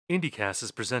IndieCast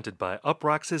is presented by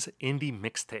Uproxx's Indie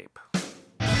Mixtape.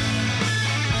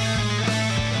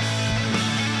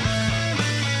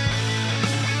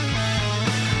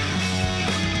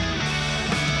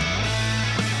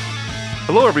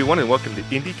 Hello everyone and welcome to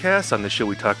IndieCast. On this show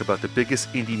we talk about the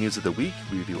biggest indie news of the week,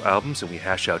 we review albums, and we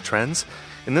hash out trends.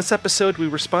 In this episode we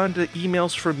respond to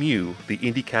emails from you, the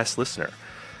IndieCast listener.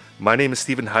 My name is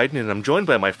Stephen Hayden, and I'm joined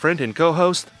by my friend and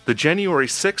co-host, the January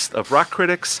 6th of rock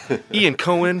critics, Ian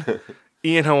Cohen.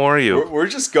 Ian, how are you? We're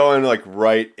just going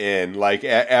right in.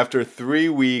 After 3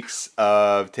 weeks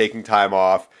of taking time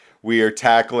off, we are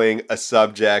tackling a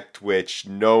subject which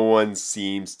no one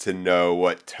seems to know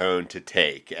what tone to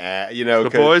take.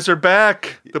 The boys are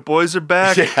back. The boys are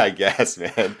back. Yeah, I guess,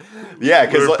 man. Yeah,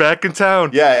 because we're back in town.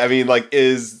 Yeah, I mean,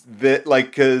 is that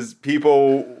because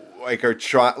people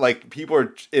people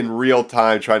are in real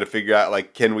time trying to figure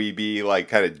out can we be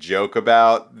kind of joke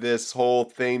about this whole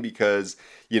thing because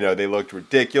they looked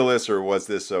ridiculous, or was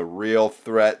this a real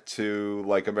threat to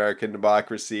American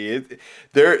democracy?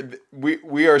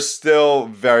 We are still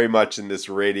very much in this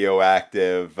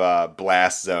radioactive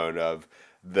blast zone of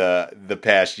the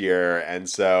past year, and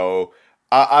so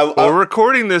we're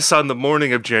recording this on the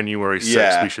morning of January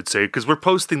 6th, we should say, because we're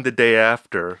posting the day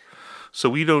after. So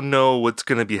we don't know what's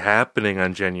going to be happening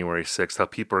on January 6th, how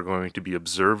people are going to be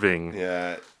observing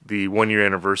the 1-year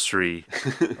anniversary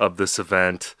of this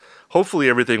event. Hopefully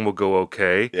everything will go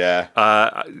okay.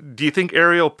 Yeah. Do you think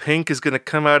Ariel Pink is going to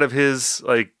come out of his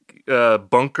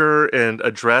bunker and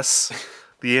address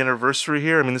the anniversary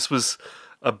here? I mean, this was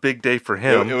a big day for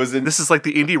him. This is like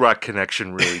the indie rock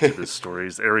connection, really, to this story.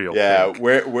 Is Ariel Pink.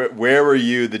 Yeah. Where were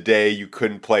you the day you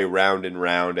couldn't play Round and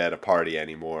Round at a party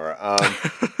anymore?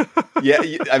 Yeah,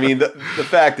 I mean, the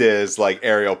fact is,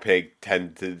 Ariel Pink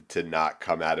tended to not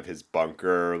come out of his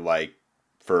bunker,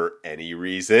 for any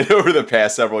reason over the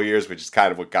past several years, which is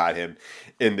kind of what got him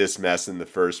in this mess in the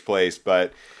first place.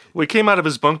 But he came out of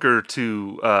his bunker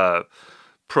to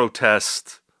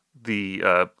protest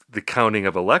the counting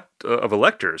of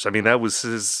electors. I memean, that was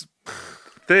his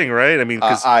thing, right? I mean,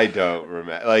 cause I don't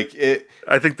remember.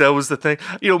 I think that was the thing.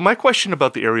 My question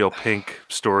about the Ariel Pink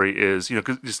story is,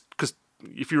 because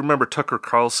if you remember, Tucker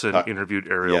Carlson interviewed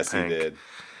Ariel Pink. Yes, he did.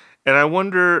 And I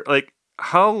wonder,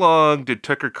 how long did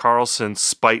Tucker Carlson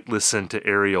spite listen to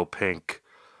Ariel Pink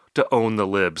to own the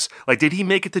libs? Did he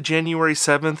make it to January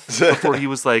 7th before he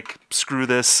was screw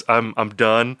this, I'm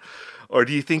done? Or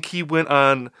do you think he went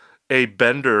on a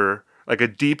bender, a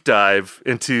deep dive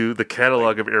into the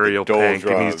catalog of Ariel Pink,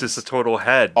 and he's just a total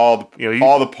head? All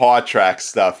the paw track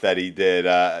stuff that he did,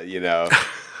 I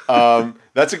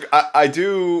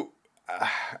do...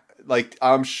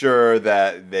 I'm sure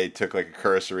that they took a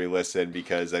cursory listen,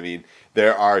 because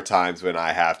there are times when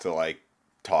I have to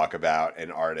talk about an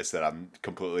artist that I'm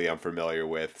completely unfamiliar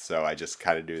with, so I just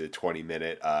kind of do the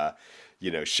 20-minute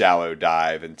shallow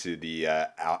dive into the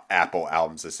Apple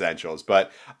Albums Essentials.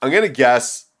 But I'm gonna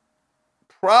guess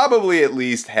probably at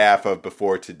least half of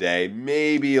Before Today,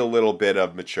 maybe a little bit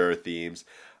of Mature Themes.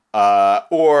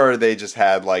 Or they just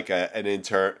had an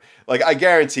intern. I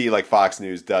guarantee Fox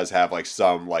News does have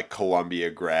some Columbia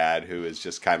grad who is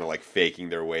just kind of faking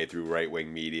their way through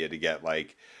right-wing media to get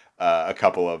a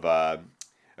couple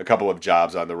of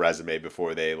jobs on the resume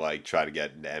before they try to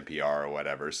get into NPR or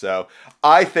whatever. So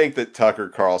I think that Tucker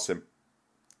Carlson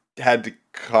had to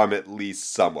come at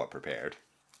least somewhat prepared.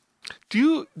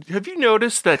 Have you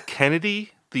noticed that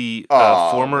Kennedy, the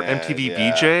former MTV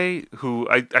VJ, who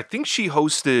I think she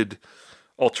hosted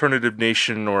Alternative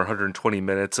Nation or 120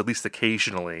 Minutes, at least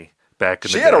occasionally, back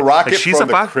in the day. She had a rocket from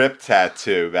the Crypt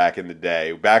tattoo back in the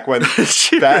day. Back when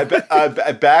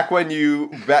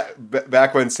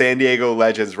back when San Diego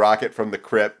Legends Rocket from the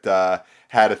Crypt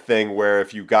had a thing where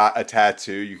if you got a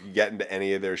tattoo, you could get into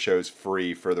any of their shows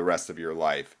free for the rest of your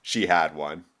life. She had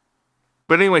one.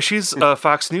 But anyway, she's a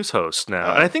Fox News host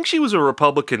now. And I think she was a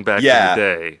Republican back in the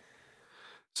day.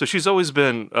 So she's always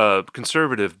been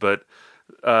conservative, but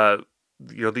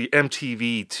the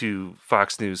MTV to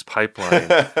Fox News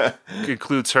pipeline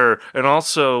includes her. And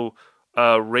also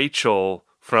Rachel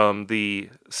from the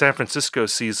San Francisco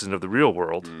season of The Real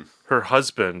World. Her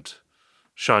husband,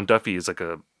 Sean Duffy, is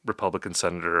a Republican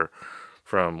senator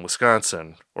from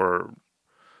Wisconsin, or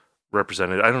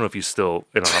represented. I don't know if he's still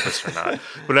in office or not.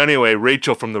 But anyway,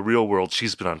 Rachel from The Real World,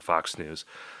 she's been on Fox News.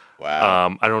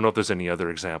 Wow. I don't know if there's any other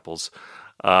examples.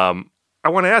 I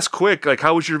want to ask quick,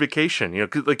 how was your vacation?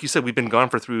 'Cause like you said, we've been gone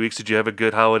for 3 weeks. Did you have a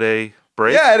good holiday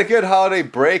break? Yeah, I had a good holiday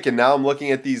break, and now I'm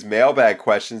looking at these mailbag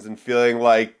questions and feeling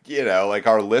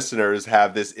our listeners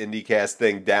have this IndieCast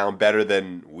thing down better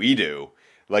than we do.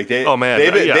 Like oh man,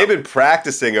 they've been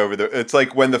practicing over it's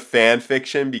like when the fan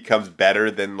fiction becomes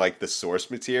better than like the source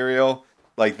material.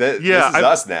 Like this is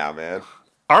us now, man.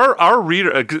 Our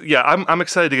reader, I'm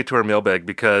excited to get to our mailbag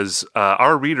because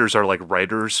our readers are like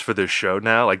writers for this show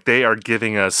now. Like they are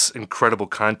giving us incredible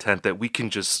content that we can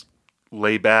just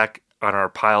lay back on our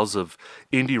piles of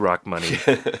indie rock money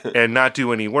and not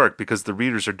do any work because the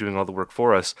readers are doing all the work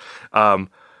for us.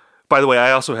 By the way,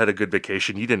 I also had a good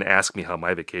vacation. You didn't ask me how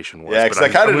my vacation was. Yeah, because I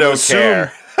kind of don't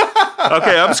care.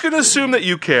 Okay, I'm just going to assume that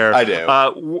you care. I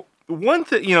do. One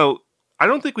thing, I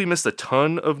don't think we missed a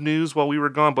ton of news while we were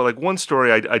gone, but like one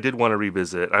story I did want to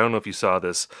revisit. I don't know if you saw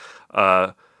this.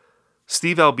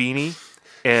 Steve Albini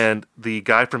and the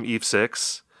guy from Eve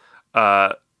 6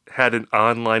 had an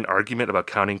online argument about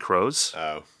counting crows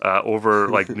over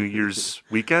like New Year's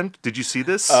weekend. Did you see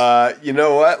this? You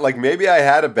know what? Like maybe I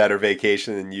had a better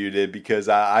vacation than you did because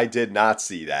I did not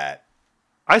see that.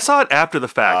 I saw it after the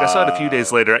fact. I saw it a few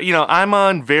days later. I'm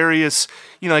on various,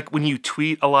 like when you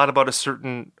tweet a lot about a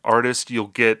certain artist, you'll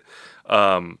get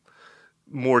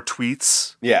more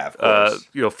tweets. Yeah, of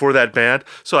course. For that band.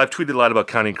 So I've tweeted a lot about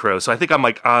Counting Crows. So I think I'm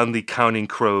like on the Counting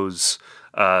Crows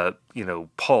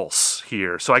pulse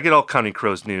here. So I get all Counting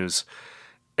Crows news.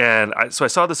 And so I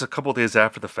saw this a couple days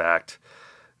after the fact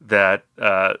that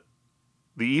the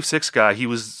Eve 6 guy, he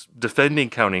was defending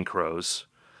Counting Crows.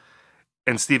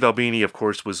 And Steve Albini, of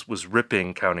course, was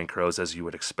ripping Counting Crows, as you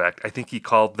would expect. I think he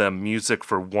called them music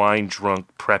for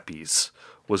wine-drunk preppies,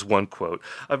 was one quote.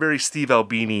 A very Steve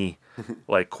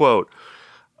Albini-like quote.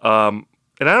 And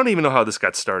I don't even know how this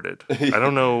got started. I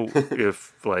don't know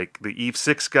if, like, the Eve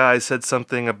 6 guy said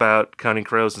something about Counting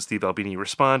Crows and Steve Albini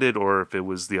responded, or if it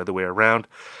was the other way around.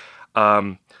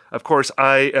 Of course,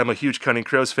 I am a huge Counting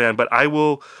Crows fan, but I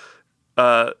will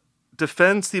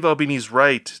defend Steve Albini's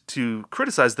right to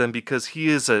criticize them because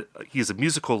he's a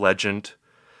musical legend,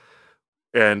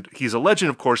 and he's a legend,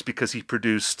 of course, because he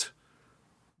produced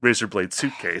Razorblade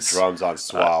Suitcase. Drums on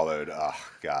Swallowed. Oh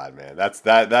God, man,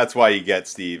 that's why you get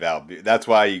Steve Albini. That's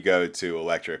why you go to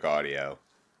Electric Audio.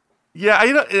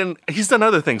 Yeah, and he's done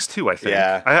other things too, I think.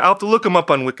 Yeah. I'll have to look him up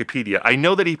on Wikipedia. I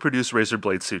know that he produced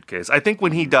Razorblade Suitcase. I think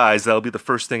when he dies, that'll be the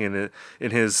first thing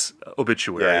in his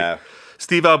obituary. Yeah.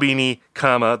 Steve Albini,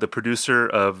 the producer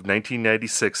of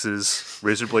 1996's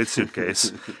Razorblade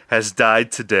Suitcase, has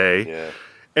died today. Yeah.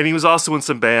 And he was also in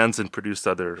some bands and produced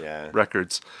other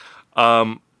records.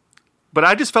 But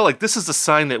I just felt like this is a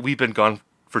sign that we've been gone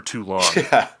for too long.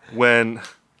 Yeah. When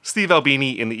Steve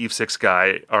Albini and the Eve 6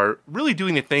 guy are really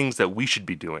doing the things that we should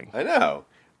be doing. I know.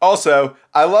 Also,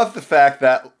 I love the fact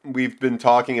that we've been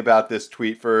talking about this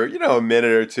tweet for, a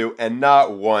minute or two, and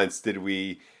not once did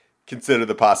we consider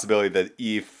the possibility that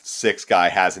Eve 6 guy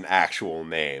has an actual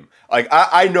name. Like,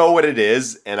 I know what it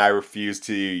is, and I refuse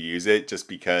to use it just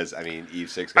because, Eve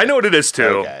 6 guy. I know what it is, too.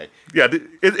 Okay. Yeah,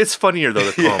 it's funnier, though,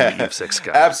 to call him the Eve 6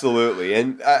 guy. Absolutely.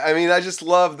 And, I just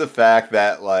love the fact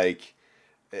that, like,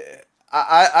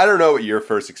 I don't know what your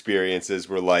first experiences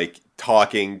were like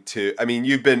talking to...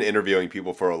 you've been interviewing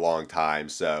people for a long time,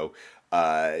 so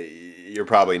you're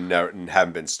probably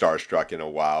haven't been starstruck in a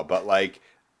while, but, like,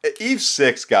 Eve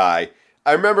 6 guy,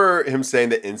 I remember him saying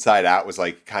that Inside Out was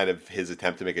like kind of his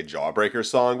attempt to make a Jawbreaker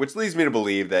song, which leads me to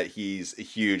believe that he's a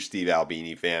huge Steve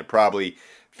Albini fan, probably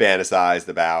fantasized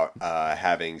about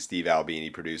having Steve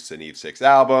Albini produce an Eve 6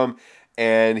 album.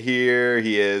 And here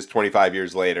he is 25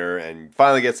 years later and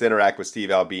finally gets to interact with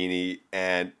Steve Albini,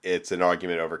 and it's an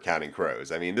argument over Counting Crows.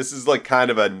 This is like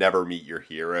kind of a never meet your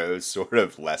heroes sort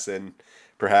of lesson,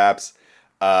 perhaps.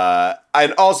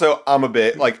 And also, I'm a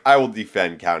bit, like, I will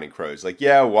defend Counting Crows. Like,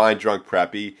 yeah, wine drunk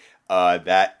preppy,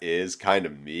 that is kind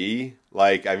of me.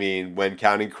 Like, when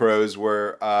Counting Crows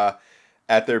were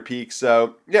at their peak.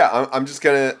 So, yeah, I'm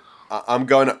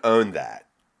going to own that.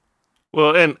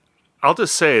 Well, and I'll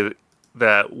just say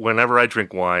that whenever I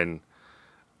drink wine,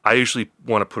 I usually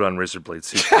want to put on Razorblade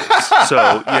Suitcase.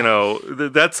 So,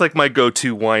 that's like my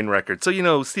go-to wine record.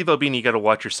 So, Steve Albini, you got to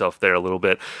watch yourself there a little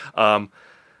bit.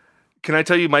 Can I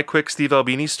tell you my quick Steve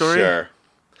Albini story? Sure.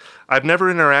 I've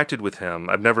never interacted with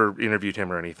him. I've never interviewed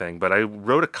him or anything, but I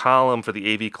wrote a column for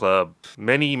the AV Club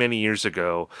many, many years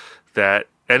ago that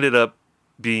ended up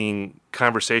being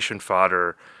conversation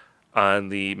fodder on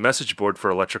the message board for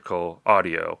Electrical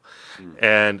Audio.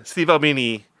 And Steve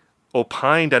Albini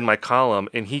opined on my column,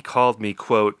 and he called me,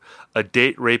 quote, a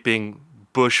date-raping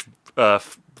Bush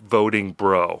voting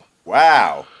bro.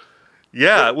 Wow.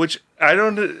 Yeah, which I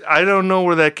don't know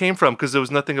where that came from because there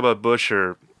was nothing about Bush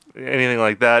or anything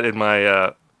like that in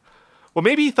my Well,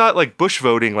 maybe he thought like Bush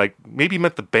voting, like maybe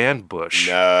meant the band Bush,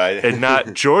 and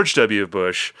not George W.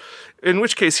 Bush. In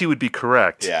which case, he would be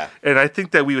correct. Yeah, and I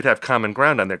think that we would have common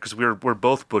ground on there because we're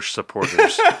both Bush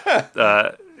supporters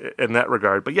in that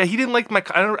regard. But yeah, he didn't like my.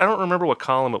 I don't remember what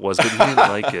column it was, but he didn't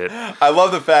like it. I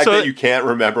love the fact that you can't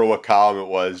remember what column it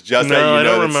was. Just that you know I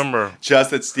don't remember.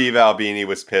 Just that Steve Albini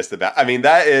was pissed about. I mean,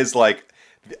 that is like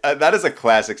that is a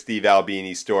classic Steve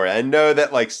Albini story. I know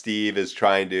that like Steve is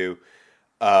trying to.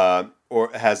 Or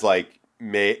has like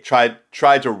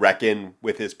tried to reckon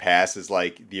with his past as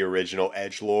like the original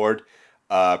edgelord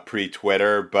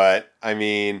pre-Twitter, but I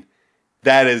mean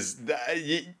that's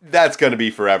going to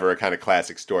be forever a kind of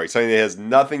classic story. Something that has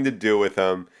nothing to do with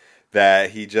him that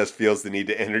he just feels the need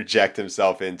to interject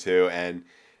himself into, and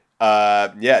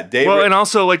Dave. Well, and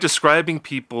also like describing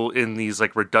people in these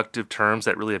like reductive terms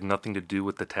that really have nothing to do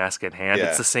with the task at hand. Yeah.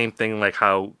 It's the same thing like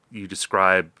how you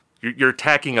describe. You're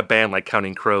attacking a band like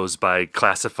Counting Crows by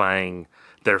classifying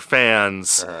their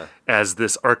fans as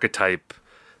this archetype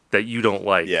that you don't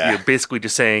like. Yeah. You're basically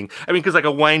just saying, I mean, because like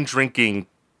a wine drinking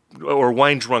or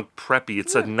wine drunk preppy,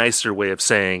 it's a nicer way of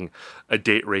saying a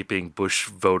date raping Bush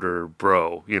voter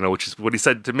bro, which is what he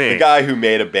said to me. The guy who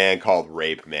made a band called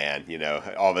Rape Man,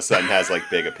 all of a sudden has like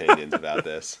big opinions about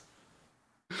this.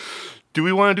 Do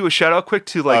we want to do a shout out quick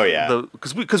to like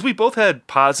because we both had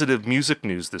positive music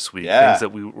news this week, things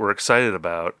that we were excited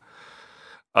about.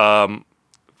 Of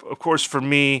course, for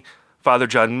me, Father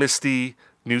John Misty,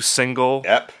 new single.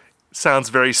 Yep. Sounds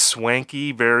very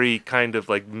swanky, very kind of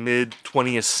like mid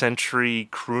 20th century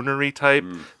croonery type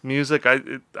music.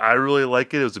 I really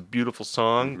like it. It was a beautiful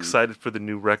song. Excited for the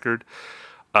new record.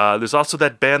 There's also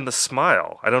that band, The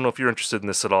Smile. I don't know if you're interested in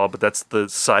this at all, but that's the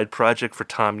side project for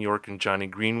Tom York and Johnny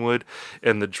Greenwood,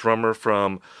 and the drummer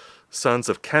from Sons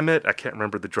of Kemet. I can't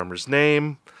remember the drummer's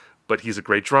name, but he's a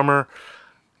great drummer.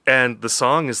 And the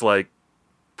song is like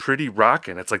pretty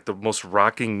rocking. It's like the most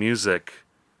rocking music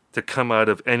to come out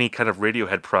of any kind of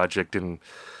Radiohead project in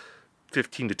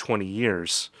 15 to 20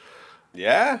 years.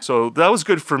 Yeah. So that was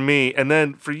good for me. And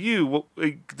then for you,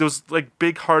 there was like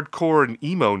big hardcore and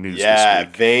emo news this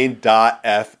week.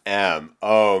 Vane.fm.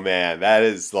 Oh, man. That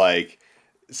is like...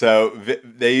 So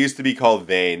they used to be called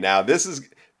Vane. Now this is...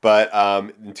 But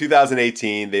in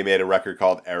 2018, they made a record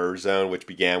called Error Zone, which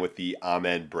began with the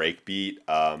Amen breakbeat.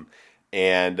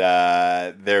 And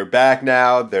they're back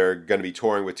now. They're going to be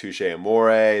touring with Touche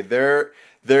Amore.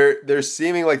 They're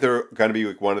seeming like they're going to be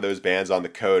like one of those bands on the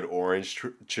Code Orange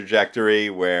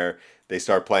trajectory where they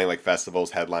start playing like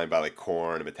festivals headlined by like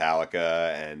Korn and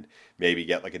Metallica, and maybe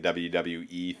get like a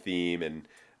WWE theme. And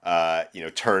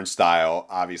Turnstile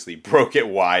obviously broke it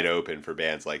wide open for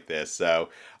bands like this. So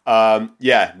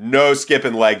no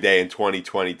skipping leg day in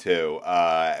 2022.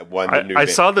 I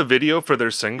saw the video for their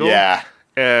single. Yeah.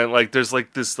 And like, there's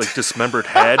like this like dismembered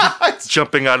head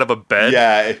jumping out of a bed.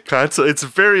 Yeah, it's a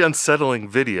very unsettling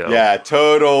video. Yeah,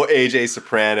 total AJ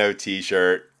Soprano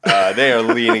T-shirt. They are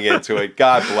leaning into it.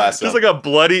 God bless them.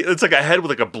 It's like a head with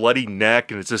like a bloody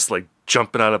neck, and it's just like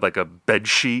jumping out of like a bed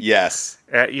sheet. Yes,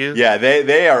 at you. Yeah,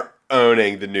 they are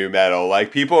owning the new metal.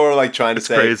 Like people are like trying to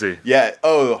say, crazy. Yeah,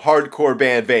 hardcore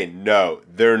band Vane. No,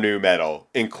 they're new metal.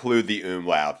 Include the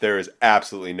umlaut. There is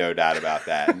absolutely no doubt about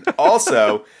that. And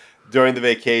also. During the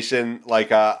vacation,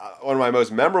 like one of my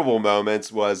most memorable moments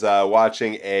was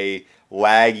watching a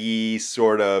laggy,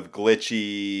 sort of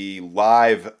glitchy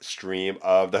live stream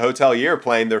of the Hotelier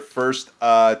playing their first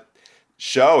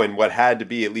show in what had to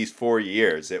be at least 4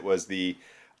 years. It was the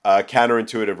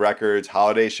Counterintuitive Records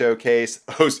Holiday Showcase.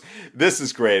 This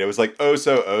is great. It was like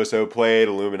Oso played,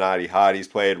 Illuminati Hotties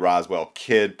played, Roswell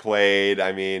Kid played.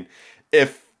 I mean,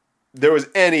 if there was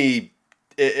any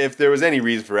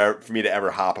reason for me to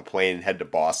ever hop a plane and head to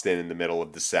Boston in the middle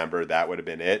of December, that would have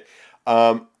been it.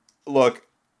 Look,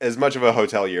 as much of a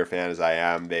Hotelier fan as I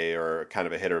am, they are kind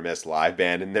of a hit or miss live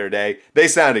band in their day. They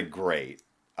sounded great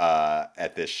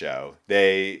at this show.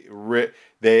 The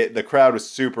crowd was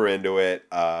super into it.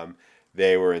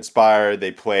 They were inspired.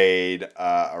 They played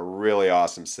a really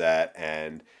awesome set.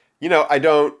 And, I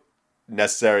don't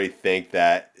necessarily think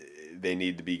that they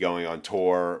need to be going on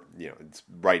tour,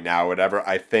 right now or whatever.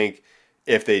 I think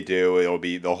if they do,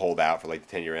 they'll hold out for like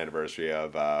the 10-year anniversary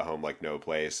of Home Like No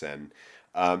Place, and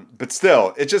but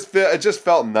still, it just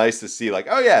felt nice to see like,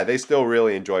 oh yeah, they still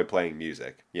really enjoy playing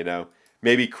music.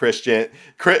 Maybe Christian.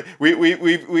 We've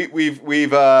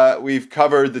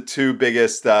covered the two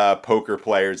biggest poker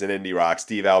players in indie rock,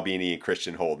 Steve Albini and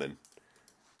Christian Holden.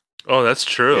 Oh, that's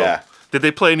true. Yeah. Did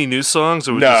they play any new songs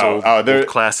or just old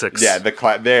classics? Yeah,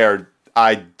 they are.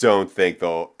 I don't think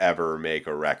they'll ever make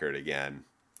a record again,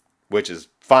 which is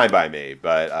fine by me.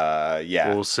 But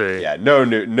yeah, we'll see. Yeah, no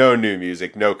new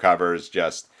music, no covers,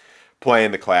 just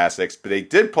playing the classics. But they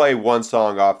did play one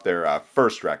song off their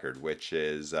first record, which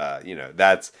is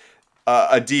that's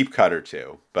a deep cut or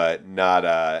two, but not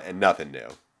and nothing new.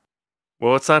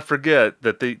 Well, let's not forget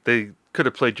that they could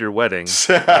have played your wedding.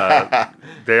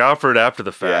 They offered after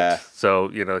the fact, so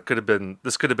it could have been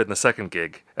the second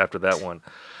gig after that one.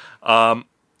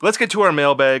 Let's get to our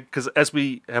mailbag because, as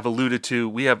we have alluded to,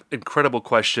 we have incredible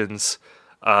questions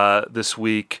this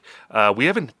week. We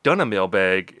haven't done a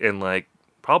mailbag in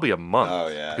probably a month. Oh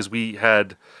yeah, because we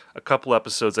had a couple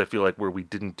episodes I feel like where we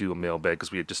didn't do a mailbag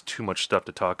because we had just too much stuff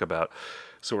to talk about.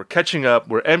 So we're catching up.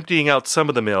 We're emptying out some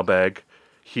of the mailbag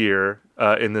here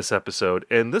in this episode.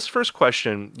 And this first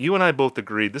question, you and I both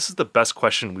agreed, this is the best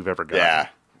question we've ever gotten. Yeah.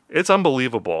 It's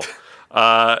unbelievable.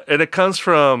 And it comes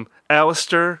from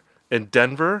Alistair in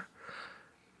Denver.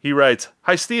 He writes,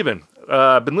 "Hi, Steven.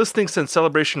 I've been listening since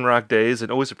Celebration Rock days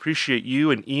and always appreciate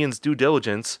you and Ian's due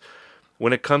diligence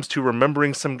when it comes to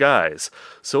remembering some guys.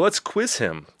 So let's quiz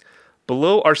him.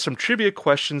 Below are some trivia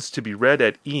questions to be read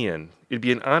at Ian. It'd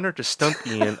be an honor to stump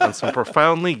Ian on some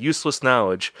profoundly useless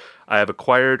knowledge I have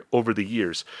acquired over the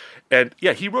years." And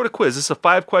yeah, he wrote a quiz. This is a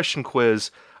 5-question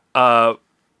quiz.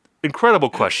 Incredible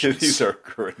questions. These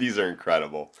are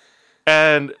incredible.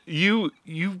 And you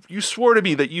swore to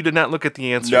me that you did not look at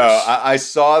the answers. No, I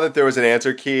saw that there was an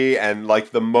answer key, and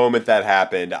the moment that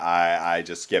happened, I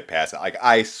just skipped past it.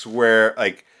 I swear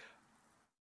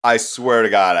to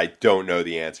God, I don't know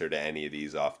the answer to any of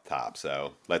these off the top.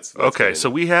 So let's okay. So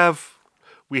we have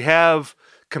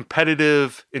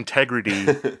competitive integrity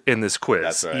in this quiz.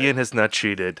 That's right. Ian has not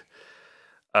cheated.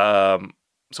 So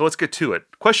let's get to it.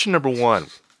 Question number 1.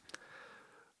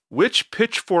 Which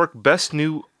Pitchfork Best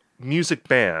New Music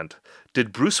Band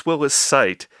did Bruce Willis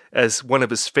cite as one of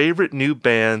his favorite new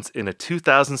bands in a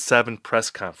 2007 press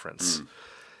conference?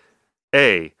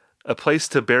 A Place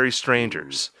to Bury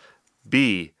Strangers.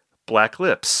 B, Black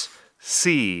Lips.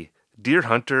 C, Deer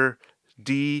Hunter.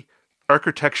 D,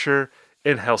 Architecture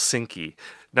in Helsinki.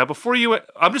 Now, before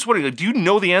I'm just wondering, do you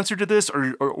know the answer to this,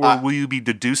 or will you be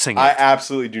deducing it? I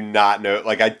absolutely do not know.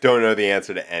 I don't know the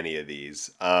answer to any of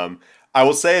these. I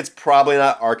will say it's probably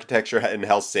not Architecture in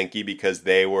Helsinki because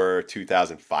they were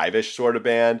 2005-ish sort of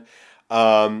band.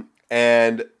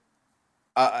 And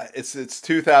it's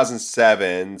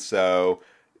 2007, so...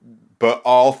 But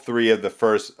all three of the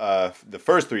first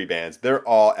 3 bands, they're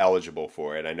all eligible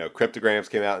for it. I know Cryptograms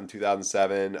came out in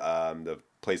 2007. The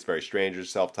Place Very Strangers,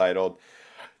 self-titled.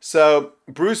 So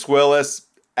Bruce Willis,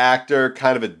 actor,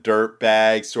 kind of a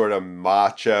dirtbag, sort of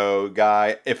macho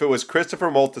guy. If it was Christopher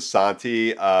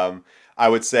Moltisanti, I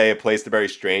would say A Place to Bury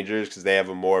Strangers because they have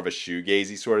more of a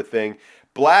shoegazy sort of thing.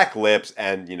 Black Lips,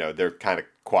 and they're kind of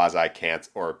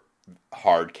or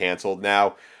hard canceled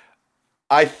now.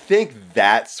 I think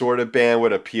that sort of band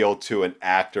would appeal to an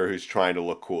actor who's trying to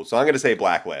look cool. So I'm going to say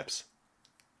Black Lips.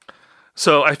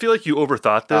 So I feel like you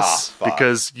overthought this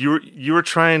because you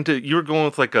were going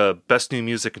with a Best New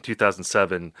Music in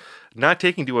 2007, not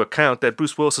taking into account that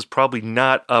Bruce Willis is probably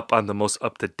not up on the most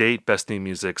up-to-date Best New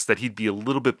Musics, that he'd be a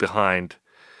little bit behind.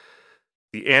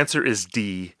 The answer is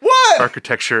D. What?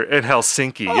 Architecture in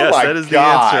Helsinki. Oh yes, my that is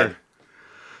God. the answer.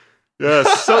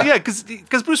 Yes. So yeah,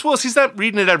 because Bruce Willis, he's not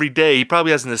reading it every day. He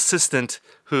probably has an assistant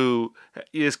who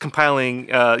is compiling,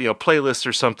 playlists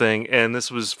or something. And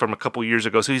this was from a couple years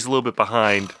ago, so he's a little bit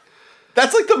behind.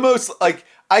 That's the most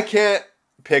I can't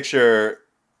picture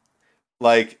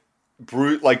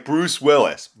Bruce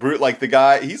Willis, the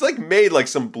guy. He's made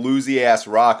some bluesy ass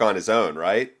rock on his own,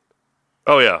 right?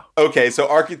 Oh yeah. Okay, so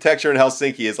Architecture in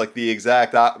Helsinki is the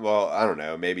exact. Well, I don't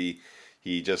know, maybe.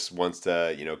 He just wants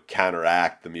to,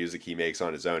 counteract the music he makes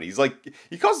on his own. He's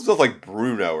he calls himself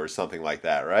Bruno or something like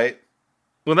that, right?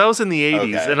 Well, that was in the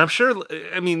 80s. Okay. And I'm sure,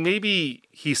 maybe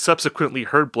he subsequently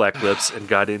heard Black Lips and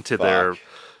got into their,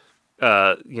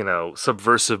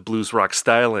 subversive blues rock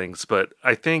stylings. But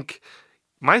I think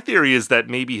my theory is that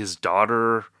maybe his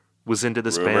daughter was into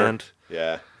this band.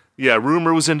 Yeah. Yeah,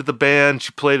 Rumor was into the band.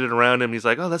 She played it around him. He's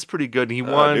like, oh, that's pretty good. And he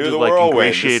wanted to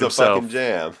ingratiate himself. Fucking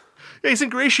jam. Yeah, he's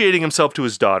ingratiating himself to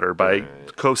his daughter by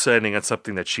co-signing on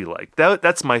something that she liked.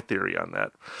 That's my theory on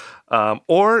that.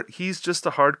 Or he's just a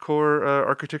hardcore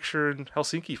Architecture in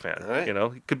Helsinki fan. Right.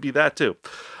 It could be that too.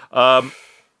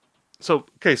 So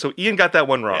Ian got that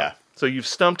one wrong. Yeah. So you've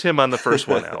stumped him on the first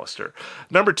one, Alistair.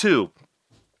 Number 2.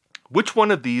 Which one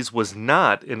of these was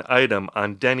not an item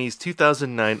on Denny's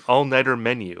 2009 all-nighter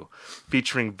menu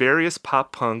featuring various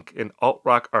pop-punk and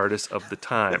alt-rock artists of the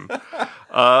time?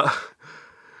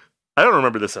 I don't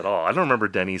remember this at all. I don't remember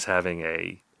Denny's having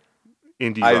a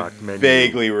indie rock menu. I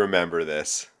vaguely remember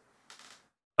this.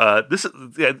 This is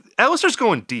Alistair's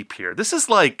going deep here. This is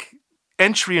like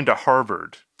entry into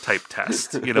Harvard type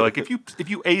test. Like if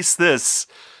you ace this,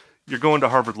 you're going to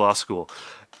Harvard Law School.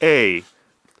 A.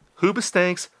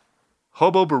 Hoobastank's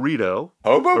Hobo Burrito.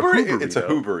 Hobo Burrito? It's a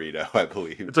Who Burrito, I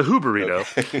believe. It's a Who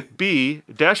Burrito. Okay. B.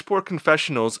 Dashboard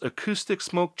Confessionals Acoustic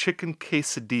Smoked Chicken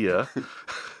Quesadilla.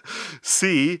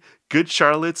 C. Good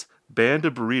Charlotte's Band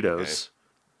of Burritos. Okay.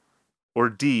 Or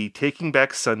D. Taking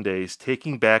Back Sundays,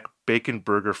 Taking Back Bacon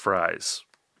Burger Fries.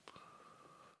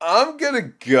 I'm going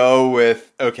to go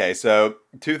with, so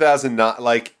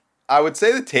 2009, I would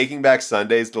say that Taking Back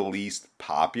Sunday is the least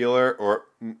popular,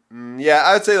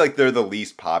 I would say they're the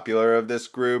least popular of this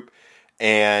group.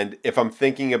 And if I'm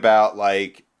thinking about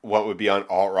what would be on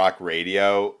alt rock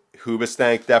radio,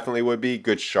 Hoobastank definitely would be.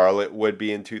 Good Charlotte would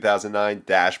be in 2009.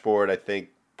 Dashboard, I think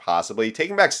possibly.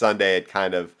 Taking Back Sunday had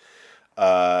kind of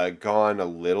gone a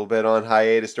little bit on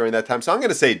hiatus during that time, so I'm going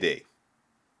to say D.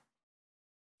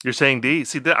 You're saying D?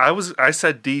 See, I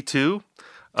said D too.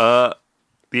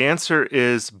 The answer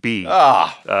is B.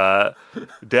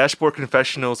 Dashboard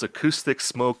Confessionals Acoustic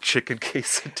Smoked Chicken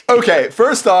Quesadilla. Okay,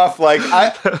 first off,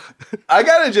 I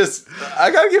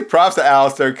gotta give props to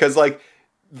Alistair because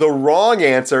the wrong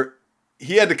answer,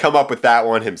 he had to come up with that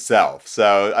one himself.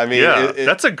 So I mean,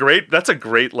 that's a great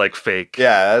fake.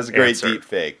 Yeah, that's a great answer. Deep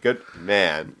fake. Good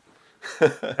man,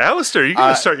 Alistair. You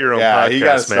gotta start your own podcast, you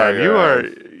gotta start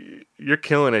man. You're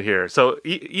killing it here. So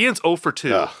Ian's 0 for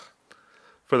 2. Ugh.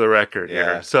 For the record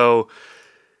here. So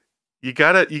you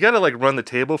gotta run the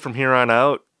table from here on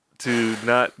out to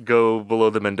not go below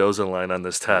the Mendoza line on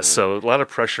this test. So a lot of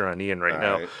pressure on Ian right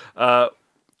now. Right.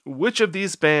 Which of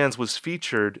these bands was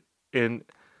featured in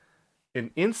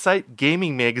an Insight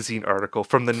Gaming Magazine article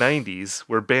from the 90s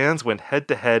where bands went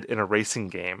head-to-head in a racing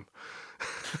game?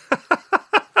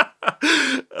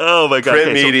 Oh my God!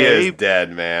 Print media is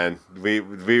dead, man. We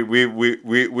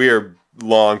are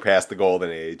long past the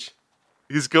golden age.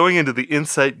 He's going into the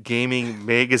Insight Gaming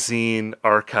Magazine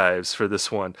archives for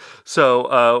this one.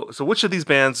 So which of these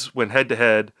bands went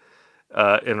head-to-head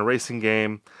in a racing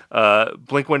game?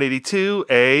 Blink-182,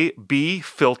 A, B,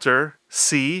 Filter,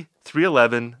 C,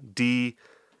 311, D,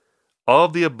 all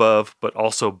of the above, but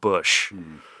also Bush.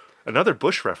 Another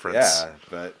Bush reference. Yeah,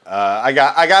 but I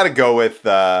gotta go with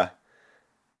D.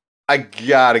 I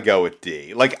gotta go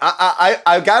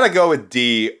with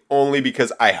D only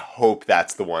because I hope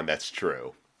that's the one that's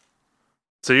true.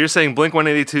 So you're saying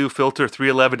Blink-182, Filter,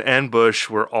 311, and Bush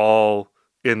were all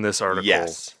in this article?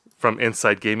 Yes. From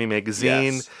Inside Gaming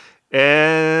Magazine. Yes.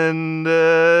 And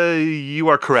you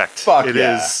are correct. Fuck it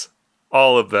yeah. is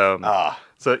all of them.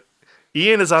 So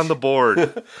Ian is on the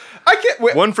board. I can't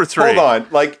wait. 1 for 3. Hold on.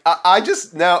 I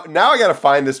just now I gotta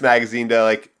find this magazine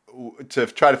to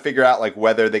try to figure out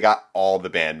whether they got all the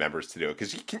band members to do it,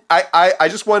 because I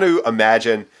just want to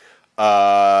imagine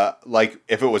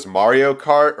if it was Mario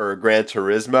Kart or Gran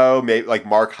Turismo, maybe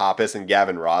Mark Hoppus and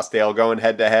Gavin Rossdale going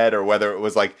head to head, or whether it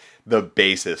was the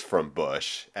bassist from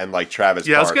Bush and Travis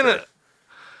Barker.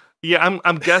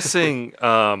 I'm guessing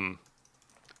that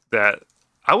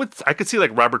I could see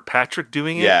Robert Patrick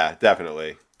doing it. Yeah,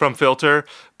 definitely. From Filter,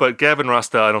 but Gavin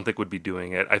Rossdale I don't think would be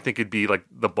doing it. I think it'd be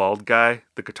the bald guy,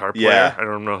 the guitar player. Yeah. I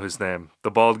don't know his name.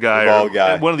 The bald guy.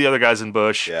 One of the other guys in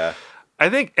Bush. Yeah. I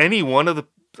think any one of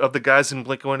the guys in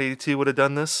Blink-182 would have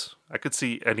done this. I could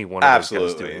see any one of those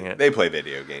guys doing it. They play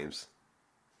video games.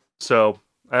 So,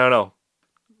 I don't know.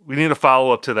 We need a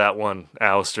follow-up to that one,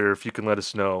 Alistair, if you can let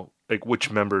us know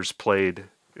which members played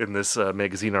in this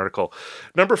magazine article.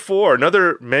 Number 4,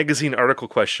 another magazine article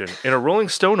question. In a Rolling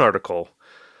Stone article,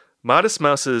 Modest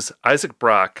Mouse's Isaac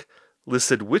Brock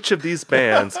listed which of these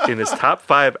bands in his top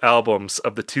 5 albums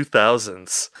of the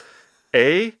 2000s?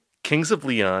 A, Kings of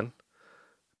Leon.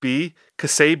 B,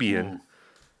 Kasabian.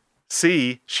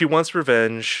 C, She Wants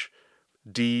Revenge.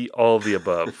 D, all of the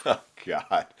above. Oh,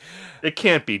 God. It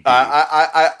can't be D.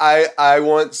 I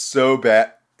want so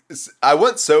bad. I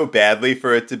want so badly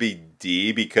for it to be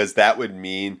D, because that would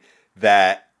mean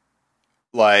that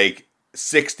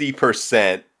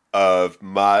 60% of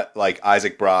my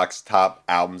Isaac Brock's top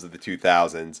albums of the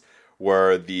 2000s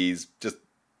were these just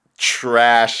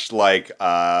trash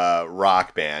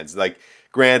rock bands.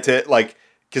 Granted,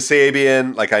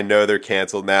 Kasabian, I know they're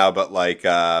canceled now, but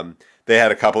they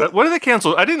had a couple. What are they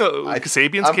canceled? I didn't know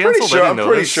Kasabian's I'm canceled. I'm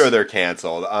pretty sure they're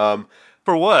canceled.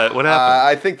 For what? What happened?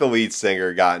 I think the lead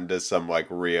singer got into some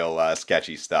real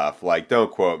sketchy stuff.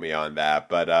 Don't quote me on that,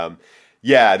 but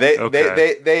yeah, they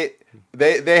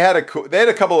had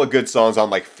a couple of good songs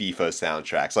on FIFA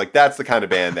soundtracks. That's the kind of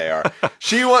band they are.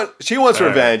 She wants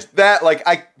revenge. That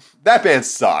that band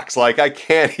sucks. I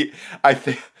can't.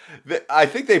 I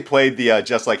think they played the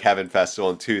Just Like Heaven festival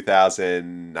in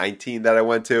 2019 that I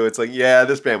went to. It's like, yeah,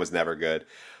 this band was never good.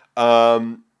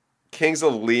 Kings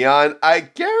of Leon, I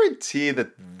guarantee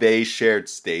that they shared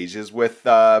stages with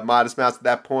Modest Mouse at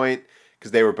that point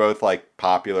because they were both like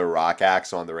popular rock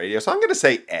acts on the radio. So I'm going to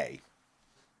say A.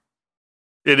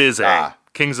 It is A.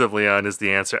 Kings of Leon is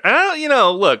the answer.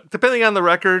 Look, depending on the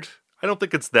record, I don't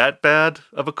think it's that bad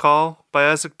of a call by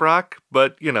Isaac Brock,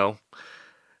 but,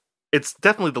 it's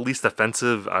definitely the least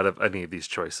offensive out of any of these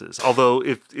choices. Although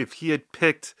if he had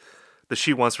picked the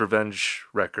She Wants Revenge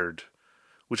record,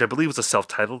 which I believe was a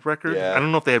self-titled record. Yeah. I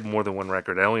don't know if they had more than one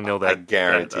record. I only know that, I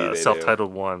guarantee they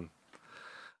self-titled one.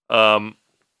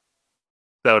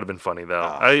 That would have been funny though.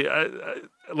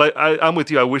 I'm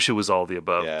with you. I wish it was all the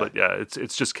above, but yeah,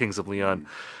 it's just Kings of Leon.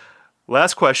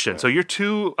 Last question. So you're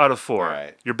 2 out of 4.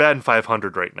 Right. You're batting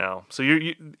 500 right now. So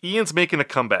Ian's making a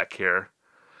comeback here.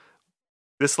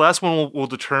 This last one will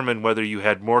determine whether you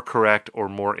had more correct or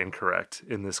more incorrect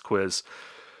in this quiz.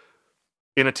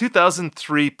 In a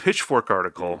 2003 Pitchfork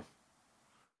article,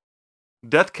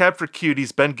 Death Cab for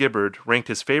Cutie's Ben Gibbard ranked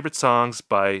his favorite songs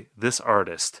by this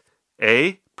artist.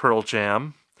 A. Pearl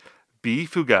Jam, B.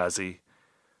 Fugazi,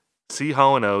 C.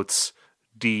 Hall & Oates,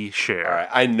 D. Cher. All right,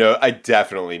 I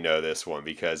definitely know this one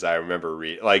because I remember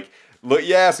reading. Like, look,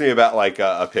 you asked me about like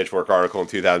a Pitchfork article in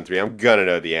 2003. I'm gonna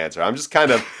know the answer. I'm just kind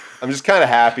of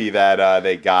happy that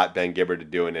they got Ben Gibbard to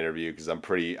do an interview because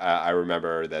I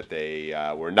remember that they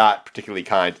were not particularly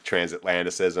kind to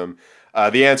transatlanticism.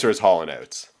 The answer is Hall &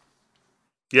 Oates.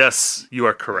 Yes, you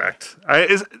are correct.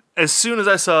 As soon as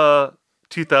I saw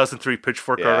 2003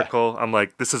 Pitchfork article, I'm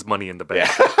like, this is money in the bank.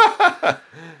 Yeah.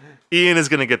 Ian is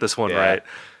going to get this one right.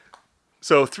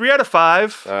 So 3 out of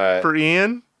 5 for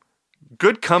Ian.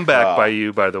 Good comeback by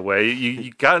you, by the way.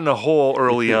 You got in a hole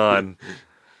early on.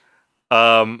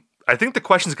 I think the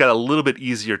questions got a little bit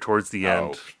easier towards the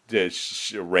end.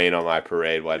 Just rain on my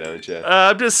parade, why don't you?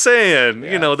 I'm just saying,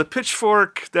 the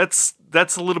Pitchfork, that's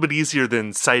a little bit easier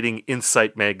than citing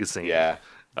Insight magazine. Yeah.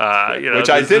 Which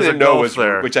I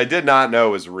did not know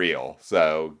was real.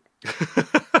 So,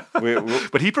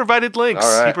 but he provided links.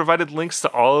 Right. He provided links to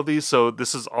all of these, so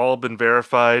this has all been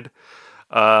verified.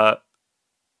 So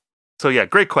yeah,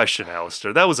 great question,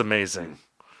 Alistair. That was amazing.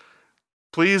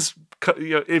 Please,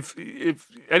 if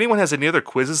anyone has any other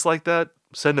quizzes like that,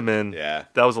 send them in. Yeah,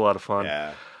 that was a lot of fun.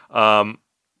 Yeah.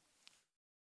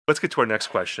 Let's get to our next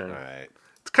question. All right.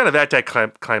 It's kind of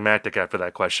anticlimactic after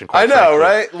that question. I know,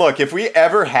 right? Look, if we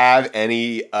ever have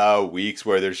any weeks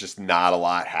where there's just not a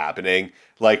lot happening,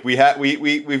 like we've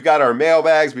got our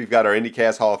mailbags, we've got our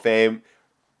IndieCast Hall of Fame.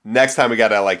 Next time we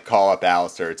gotta like call up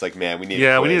Alistair. It's like, man, we need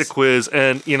a quiz. We need a quiz,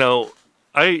 and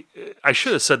I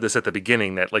should have said this at the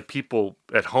beginning that like people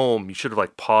at home, you should have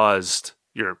like paused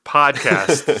your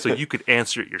podcast so you could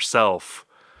answer it yourself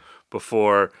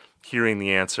before hearing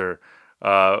the answer.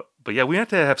 But yeah, we have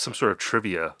to have some sort of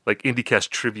trivia, like IndieCast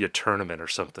trivia tournament or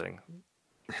something.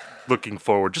 Looking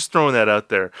forward, just throwing that out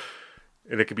there,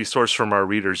 and it could be sourced from our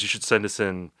readers. You should send us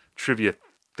in trivia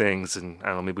things, and I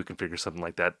don't know, maybe we can figure something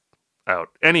like that out.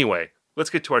 Anyway, let's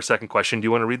get to our second question. Do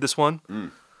you want to read this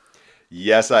one?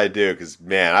 Yes, I do, because,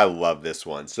 man, I love this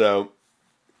one. So,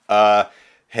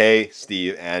 hey,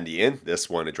 Steve and Ian. This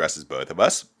one addresses both of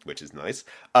us, which is nice.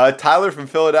 Tyler from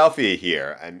Philadelphia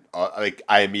here. And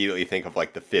I immediately think of,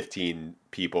 like, the 15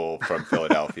 people from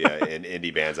Philadelphia in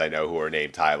indie bands I know who are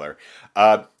named Tyler.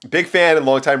 Big fan and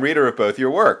longtime reader of both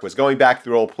your work. Was going back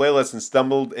through old playlists and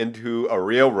stumbled into a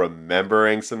real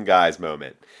remembering some guys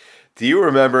moment. Do you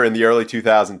remember in the early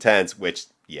 2010s, which...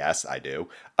 Yes, I do.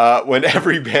 When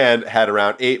every band had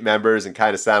around 8 members and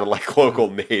kind of sounded like local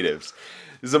natives.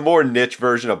 This is a more niche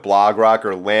version of blog rock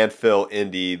or landfill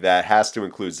indie that has to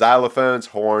include xylophones,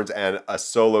 horns, and a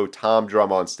solo tom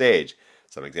drum on stage.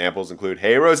 Some examples include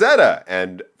Hey Rosetta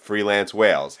and Freelance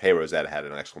Whales. Hey Rosetta had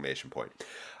an exclamation point.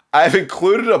 I've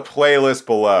included a playlist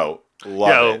below.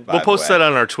 Love it. We'll post that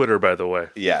on our Twitter, by the way.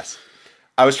 Yes.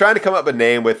 I was trying to come up with a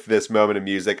name with this moment of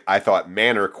music. I thought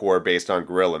Manorcore, based on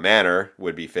Gorilla Manor,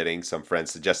 would be fitting. Some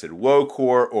friends suggested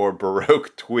Whoacore or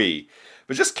Baroque Twee.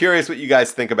 But just curious what you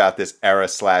guys think about this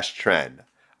era/trend.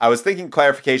 I was thinking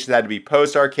clarifications had to be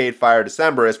post-Arcade Fire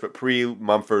Decemberists, but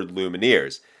pre-Mumford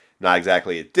Lumineers. Not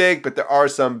exactly a dig, but there are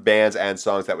some bands and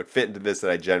songs that would fit into this that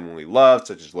I genuinely love,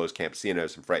 such as Los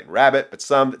Campesinos and Frightened Rabbit, but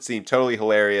some that seem totally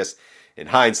hilarious in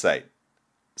hindsight.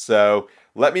 So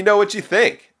let me know what you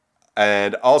think.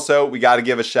 And also, we got to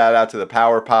give a shout out to the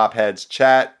Power Pop Heads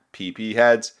chat, PP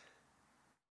Heads.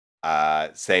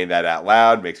 Saying that out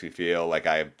loud makes me feel like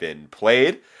I've been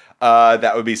played.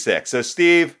 That would be sick. So,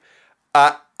 Steve,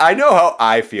 I I know how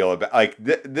I feel about like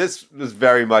this was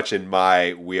very much in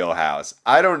my wheelhouse.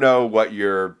 I don't know what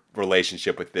your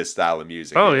relationship with this style of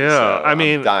music Oh is. yeah, So I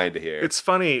mean, I'm dying to hear. it's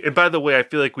funny. And by the way, I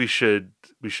feel like we should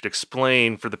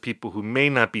explain for the people who may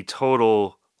not be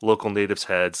total local natives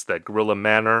heads that Gorilla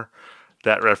Manor,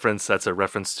 that's a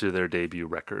reference to their debut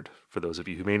record. For those of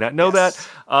you who may not know that, Yes.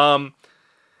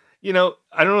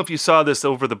 I don't know if you saw this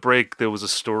over the break. There was a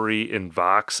story in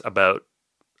Vox about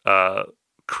uh,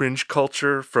 cringe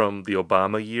culture from the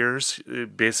Obama years,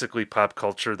 basically pop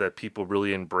culture that people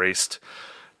really embraced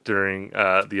during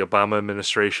the Obama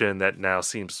administration that now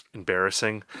seems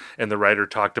embarrassing. And the writer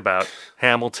talked about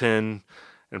Hamilton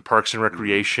and Parks and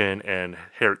Recreation and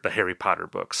the Harry Potter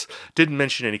books. Didn't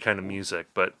mention any kind of music,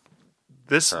 but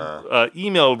this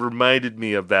email reminded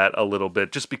me of that a little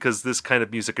bit, just because this kind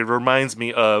of music, it reminds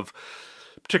me of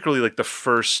particularly like the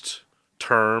first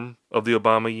term of the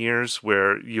Obama years,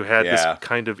 where you had this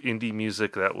kind of indie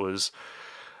music that was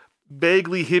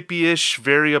vaguely hippie-ish,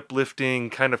 very uplifting,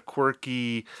 kind of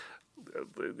quirky.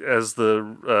 As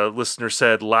the listener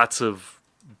said, lots of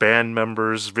band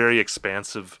members, very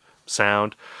expansive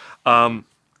sound.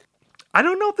 I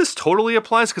don't know if this totally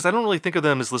applies because I don't really think of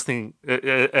them as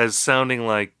as sounding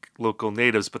like local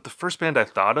natives. But the first band I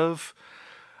thought of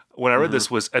when I read this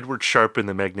was Edward Sharpe and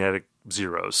the Magnetic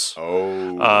Zeros.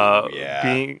 Oh, yeah.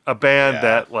 Being a band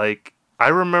that, like, I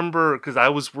remember because I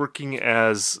was working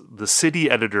as the city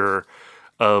editor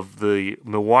of the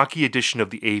Milwaukee edition of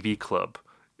the AV Club,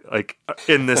 like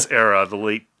in this era, the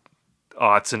late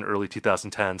aughts and early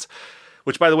 2010s.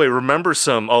 Which, by the way, remember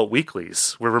some alt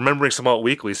weeklies. We're remembering some alt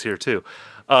weeklies here too.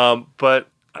 But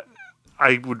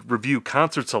I would review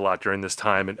concerts a lot during this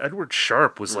time, and Edward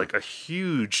Sharpe was like a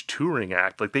huge touring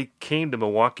act. Like, they came to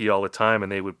Milwaukee all the time,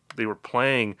 and they were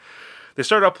playing. They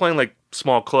started out playing like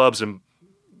small clubs, and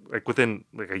like within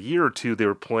like a year or two, they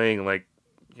were playing like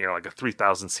like a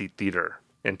 3,000 seat theater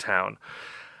in town.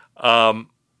 And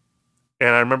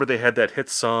I remember they had that hit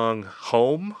song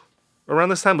 "Home" around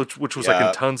this time, which was like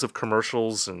in tons of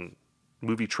commercials and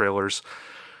movie trailers.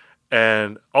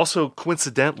 And also,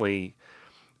 coincidentally,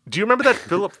 do you remember that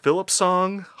Philip Phillips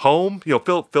song, "Home"?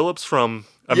 Philip Phillips from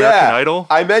American Idol?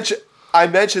 I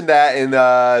mentioned that in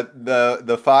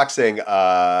the Foxing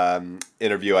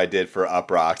interview I did for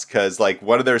Uprocks, because like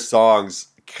one of their songs,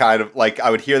 kind of like I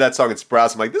would hear that song in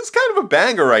Sprouts. I'm like, this is kind of a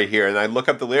banger right here, and I look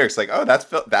up the lyrics, like, oh,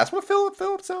 that's what Philip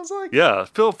Phillips sounds like. Yeah,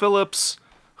 Phil Phillips,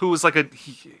 who was like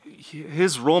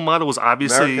his role model was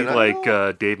obviously like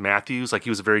Dave Matthews. Like, he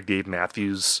was a very Dave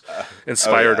Matthews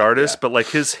inspired artist, but like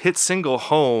his hit single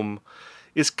 "Home"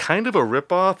 is kind of a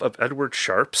ripoff of Edward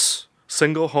Sharpe's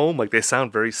single "Home." Like, they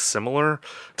sound very similar,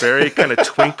 very kind of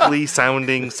twinkly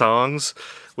sounding songs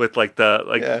with like the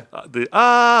like that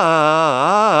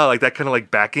kind of like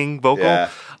backing vocal. Yeah.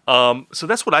 So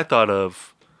that's what I thought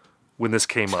of when this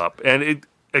came up, and it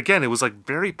was like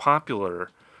very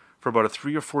popular for about a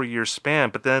 3 or 4 year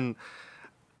span, but then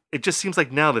it just seems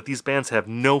like now that these bands have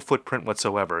no footprint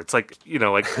whatsoever. It's like,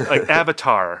 like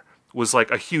Avatar was like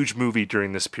a huge movie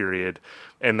during this period,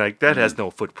 and like that has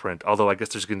no footprint, although I guess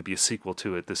there's going to be a sequel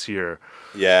to it this year.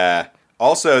 Yeah.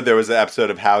 Also, there was an episode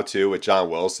of How To with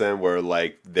John Wilson where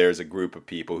like there's a group of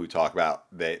people who talk about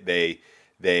they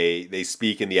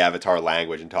speak in the Avatar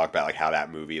language and talk about like how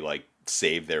that movie like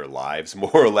saved their lives, more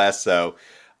or less. So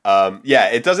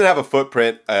it doesn't have a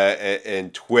footprint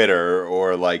in Twitter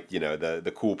or like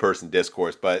the cool person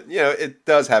discourse, but it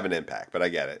does have an impact. But I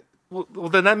get it. Well,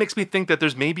 then that makes me think that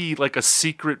there's maybe like a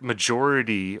secret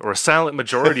majority or a silent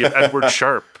majority of Edward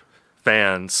Sharpe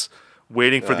fans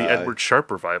waiting for the Edward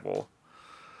Sharpe revival.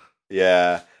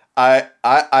 Yeah,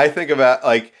 I think about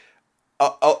like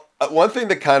one thing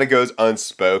that kind of goes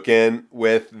unspoken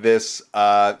with this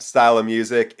style of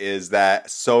music is that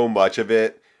so much of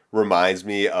it reminds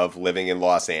me of living in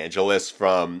Los Angeles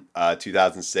from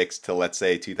 2006 to, let's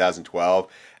say,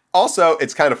 2012. Also,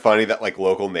 it's kind of funny that like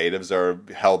local natives are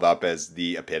held up as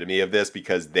the epitome of this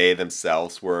because they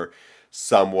themselves were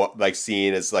somewhat like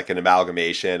seen as like an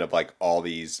amalgamation of like all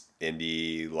these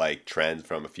indie like trends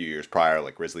from a few years prior,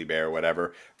 like Grizzly Bear or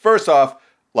whatever. First off,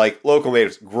 like Local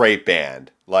Natives, great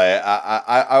band. Like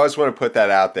I always want to put that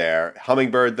out there.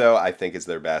 Hummingbird, though, I think is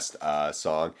their best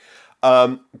song.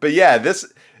 But yeah,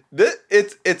 this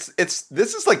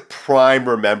is like prime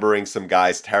remembering some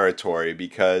guy's territory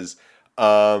because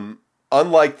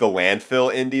unlike the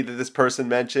landfill indie that this person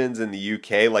mentions in the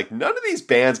UK, like none of these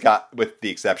bands got, with the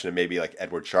exception of maybe like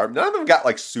Edward Sharpe, none of them got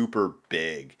like super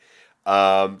big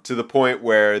to the point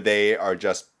where they are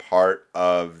just part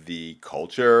of the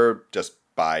culture just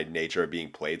by nature of being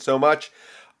played so much.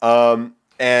 And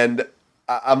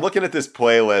I'm looking at this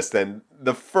playlist, and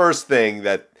the first thing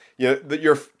that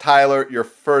your Tyler, your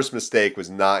first mistake was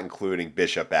not including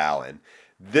Bishop Allen.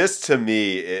 This to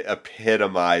me it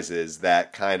epitomizes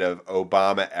that kind of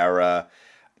Obama era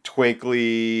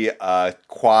twinkly,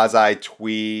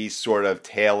 quasi-twee sort of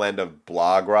tail end of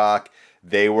blog rock.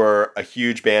 They were a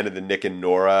huge band of the Nick and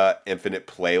Nora Infinite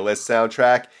Playlist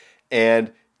soundtrack.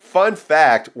 And fun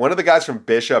fact, one of the guys from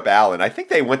Bishop Allen, I think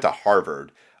they went to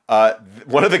Harvard.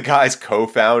 One of the guys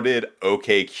co-founded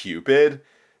OkCupid.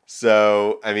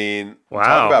 So, I mean, wow.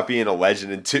 Talk about being a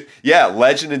legend in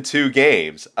two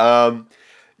games.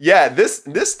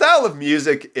 This style of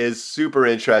music is super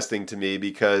interesting to me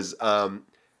because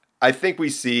I think we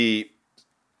see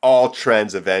all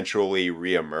trends eventually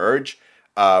reemerge.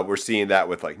 We're seeing that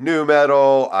with like nu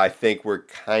metal. I think we're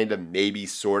kind of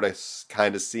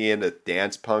seeing a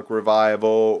dance punk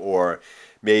revival, or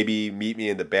maybe Meet Me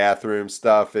in the Bathroom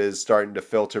stuff is starting to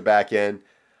filter back in.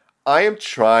 I am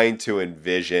trying to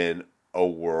envision a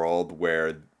world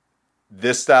where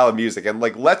this style of music, and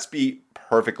like, let's be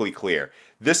perfectly clear,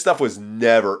 this stuff was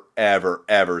never, ever,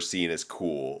 ever seen as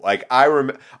cool. Like,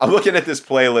 I'm looking at this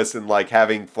playlist and like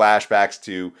having flashbacks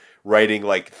to writing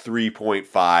like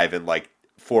 3.5 and like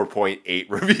 4.8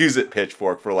 reviews at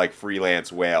Pitchfork for like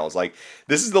Freelance Whales. Like,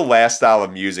 this is the last style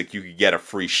of music you could get a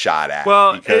free shot at.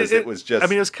 Well, because it was just, I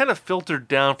mean, it was kind of filtered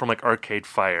down from like Arcade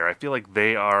Fire. I feel like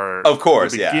they are, of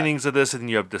course, the beginnings of this, and then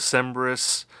you have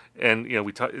Decemberists, and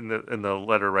we talk in the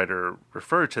letter writer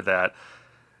referred to that,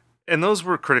 and those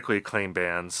were critically acclaimed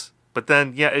bands. But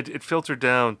then, it filtered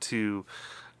down to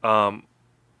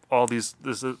all this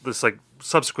like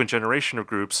subsequent generation of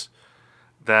groups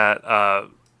that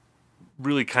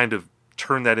really kind of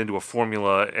turned that into a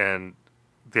formula, and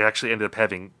they actually ended up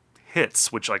having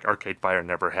hits, which like Arcade Fire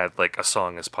never had like a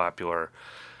song as popular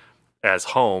as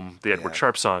Home, the Edward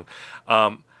Sharpe song.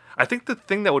 I think the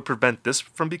thing that would prevent this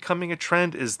from becoming a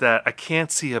trend is that I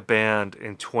can't see a band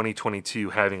in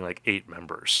 2022 having like 8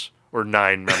 members or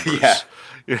 9 members.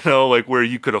 Like where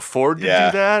you could afford to do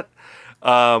that,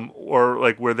 or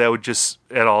like where that would just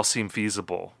at all seem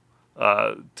feasible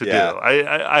to do.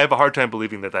 I have a hard time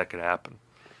believing that could happen.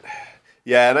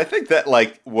 Yeah, and I think that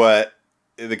like what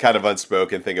the kind of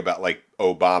unspoken thing about like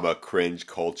Obama cringe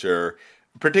culture,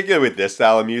 particularly with this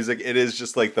style of music, it is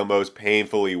just like the most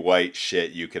painfully white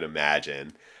shit you can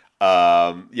imagine.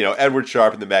 Edward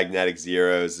Sharpe and the Magnetic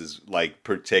Zeros is like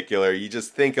particular. You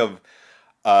just think of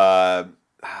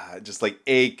just like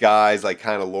 8 guys, like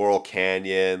kind of Laurel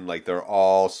Canyon, like they're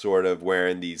all sort of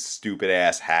wearing these stupid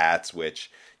ass hats, which,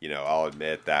 I'll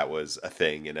admit that was a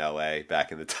thing in LA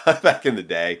back in the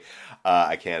day.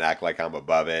 I can't act like I'm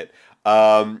above it.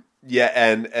 And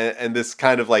this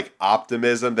kind of like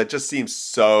optimism that just seems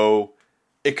so,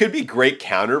 it could be great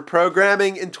counter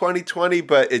programming in 2020,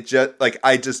 but it just like,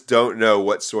 I just don't know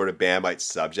what sort of band might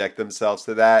subject themselves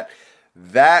to that.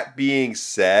 That being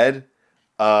said,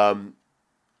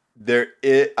 there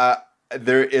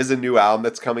is a new album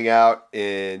that's coming out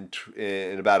in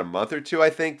about a month or two, I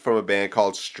think, from a band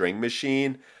called String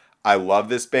Machine. I love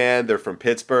this band. They're from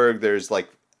Pittsburgh. There's like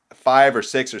 5 or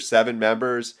 6 or 7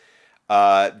 members.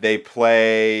 They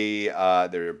play,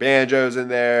 there are banjos in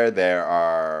there. There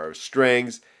are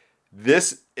strings.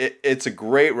 It's a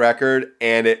great record,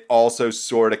 and it also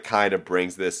sort of kind of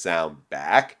brings this sound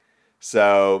back.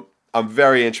 So I'm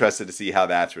very interested to see how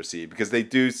that's received, because they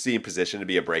do seem positioned to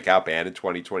be a breakout band in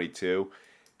 2022.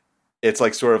 It's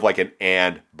like sort of like an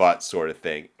and but sort of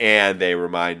thing. And they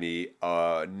remind me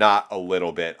not a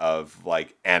little bit of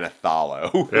like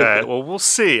Anathalo. Yeah, well, we'll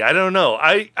see. I don't know.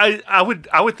 I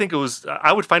would think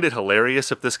I would find it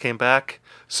hilarious if this came back.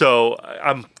 So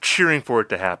I'm cheering for it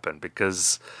to happen,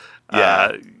 because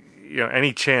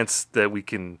any chance that we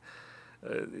can,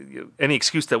 any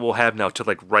excuse that we'll have now to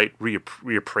like write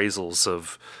reappraisals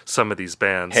of some of these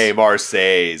bands. Hey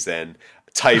Marseilles and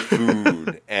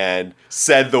Typhoon and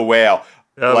Said the Whale.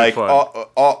 That'll like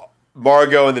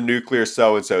Margot and the Nuclear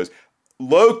So-and-Sos.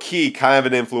 Low key kind of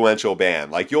an influential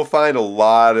band. Like you'll find a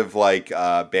lot of like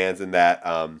bands in that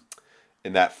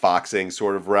foxing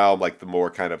sort of realm, like the more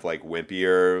kind of like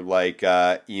wimpier like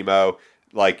emo.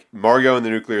 Like Margot and the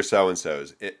Nuclear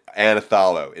So-and-Sos,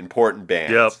 Anathalo, important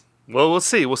bands. Yep. Well, we'll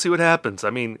see. We'll see what happens. I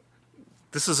mean,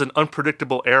 this is an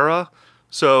unpredictable era,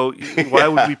 so why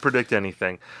would we predict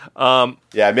anything?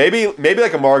 Maybe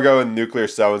like a Margot and Nuclear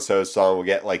So-and-So song will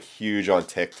get like huge on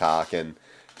TikTok, and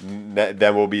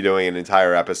then we'll be doing an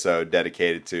entire episode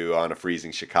dedicated to On a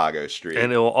Freezing Chicago Street.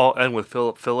 And it will all end with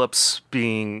Philip Phillips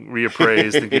being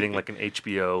reappraised and getting like an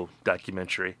HBO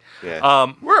documentary.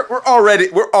 Yeah.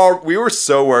 We were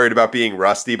so worried about being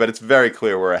rusty, but it's very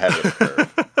clear we're ahead of the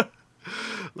curve.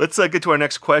 Let's get to our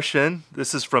next question.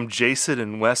 This is from Jason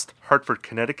in West Hartford,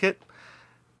 Connecticut.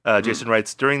 Jason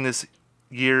writes, during this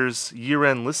year's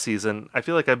year-end list season, I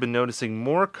feel like I've been noticing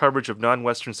more coverage of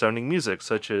non-Western sounding music,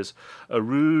 such as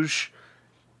Arouge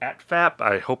Atfap,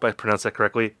 I hope I pronounced that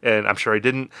correctly, and I'm sure I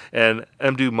didn't, and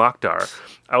Mdu Mokhtar.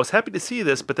 I was happy to see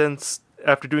this, but then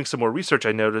after doing some more research,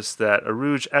 I noticed that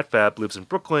Arouge Atfap lives in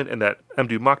Brooklyn and that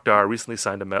Mdu Mokhtar recently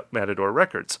signed to Matador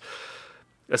Records.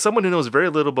 As someone who knows very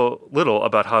little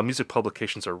about how music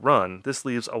publications are run, this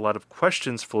leaves a lot of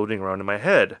questions floating around in my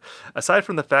head. Aside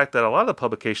from the fact that a lot of the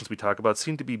publications we talk about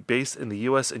seem to be based in the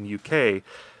US and UK,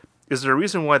 is there a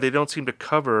reason why they don't seem to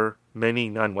cover many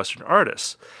non-Western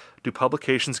artists? Do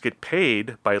publications get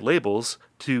paid by labels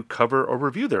to cover or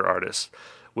review their artists?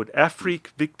 Would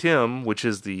Afrique Victime, which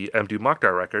is the Mdu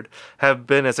Mokhtar record, have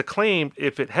been as acclaimed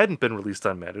if it hadn't been released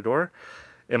on Matador?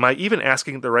 Am I even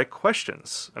asking the right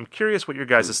questions? I'm curious what your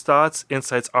guys' thoughts,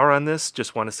 insights are on this.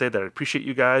 Just want to say that I appreciate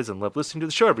you guys and love listening to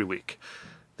the show every week.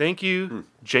 Thank you,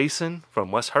 Jason from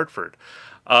West Hartford.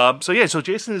 So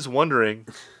Jason is wondering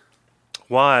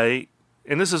why,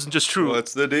 and this isn't just true.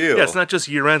 What's the deal? Yeah, it's not just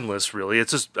year-end lists, really.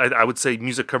 It's just, I would say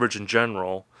music coverage in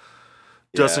general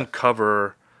doesn't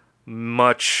cover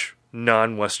much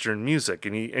non-Western music.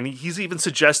 And he's even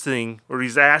suggesting, or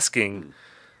he's asking,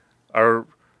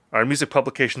 are music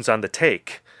publications on the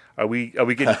take? Are we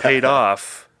getting paid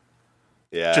off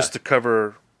just to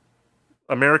cover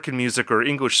American music or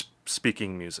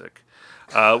English-speaking music?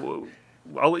 I'll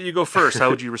let you go first. How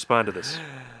would you respond to this?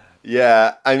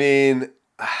 Yeah, I mean,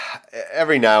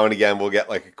 every now and again we'll get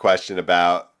like a question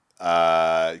about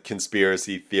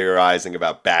conspiracy theorizing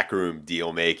about backroom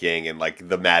deal making and like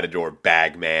the Matador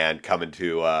bag man coming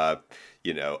to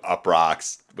Up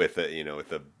Rocks with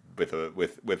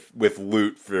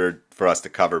loot for us to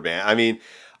cover band. I mean,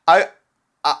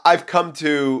 I've come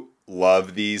to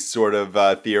love these sort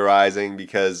of theorizing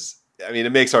because I mean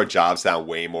it makes our job sound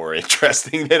way more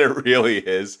interesting than it really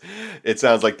is. It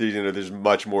sounds like there's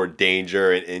much more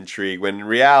danger and intrigue when in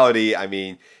reality, I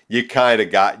mean, you kind of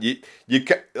got he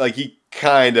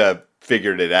kind of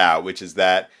figured it out, which is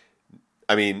that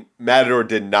I mean, Matador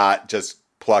did not just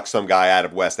pluck some guy out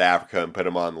of West Africa and put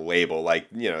him on the label. Like,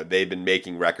 they'd been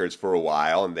making records for a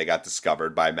while and they got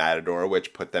discovered by Matador,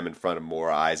 which put them in front of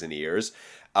more eyes and ears.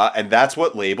 And that's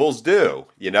what labels do,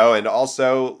 and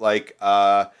also like,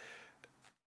 that's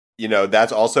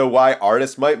also why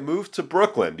artists might move to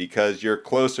Brooklyn because you're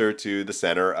closer to the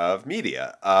center of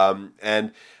media.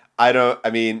 And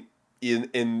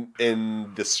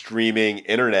in the streaming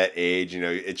internet age,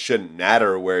 it shouldn't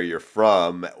matter where you're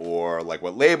from or like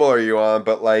what label are you on,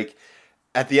 but like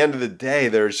at the end of the day,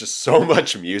 there's just so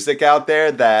much music out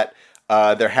there that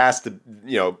there has to,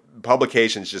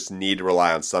 publications just need to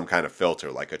rely on some kind of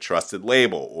filter, like a trusted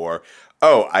label or,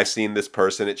 oh, I've seen this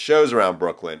person at shows around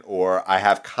Brooklyn, or I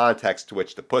have context to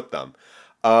which to put them.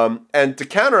 And to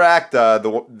counteract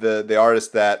the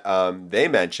artist that they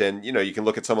mentioned, you can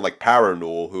look at someone like Power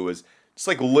Newell, who is just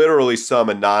like literally some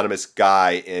anonymous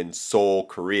guy in Seoul,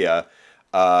 Korea,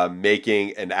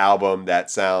 making an album that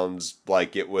sounds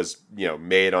like it was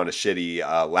made on a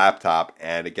shitty laptop,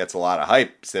 and it gets a lot of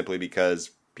hype simply because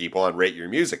people on Rate Your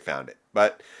Music found it.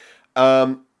 But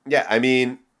I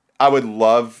mean, I would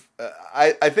love.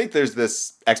 I think there's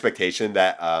this expectation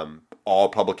that all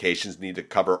publications need to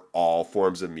cover all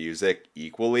forms of music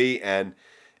equally, and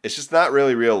it's just not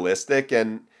really realistic.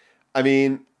 And I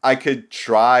mean, I could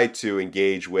try to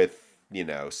engage with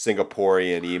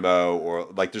Singaporean emo, or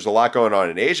like there's a lot going on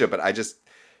in Asia, but I just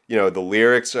the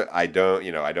lyrics are, I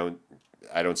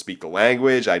don't speak the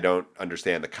language, I don't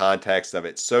understand the context of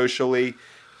it socially,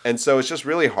 and so it's just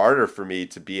really harder for me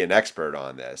to be an expert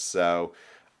on this. So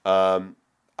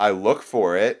I look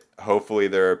for it. Hopefully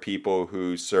there are people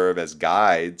who serve as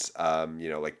guides,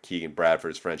 like Keegan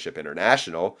Bradford's Friendship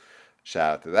International.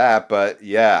 Shout out to that. But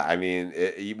yeah, I mean,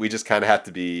 we just kind of have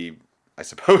to be, I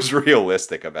suppose,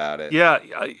 realistic about it. Yeah,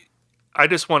 I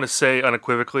just want to say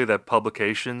unequivocally that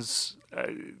publications,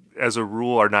 as a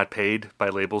rule, are not paid by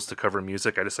labels to cover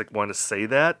music. I just want to say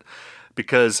that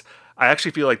because I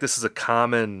actually feel like this is a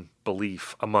common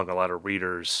belief among a lot of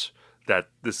readers that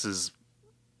this is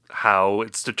how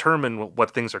it's determined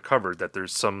what things are covered, that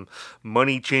there's some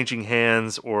money changing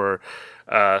hands or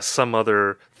some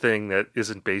other thing that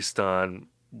isn't based on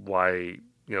why,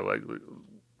 like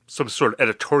some sort of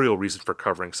editorial reason for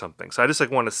covering something. So I just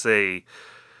want to say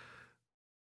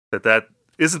that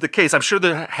isn't the case. I'm sure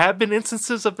there have been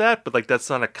instances of that, but that's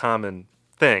not a common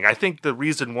thing. I think the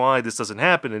reason why this doesn't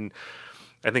happen, and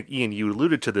I think, Ian, you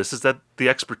alluded to this, is that the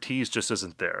expertise just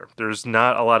isn't there. There's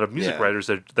not a lot of music writers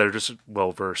that are just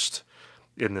well-versed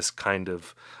in this kind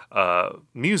of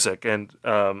music. And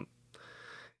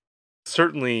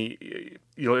certainly,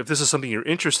 if this is something you're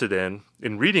interested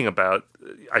in reading about,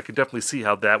 I could definitely see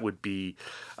how that would be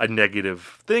a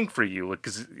negative thing for you,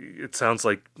 because it sounds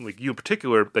like you in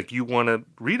particular, like you want to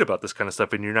read about this kind of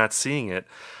stuff and you're not seeing it.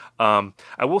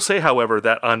 I will say, however,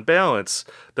 that on balance,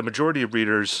 the majority of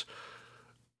readers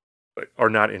are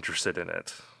not interested in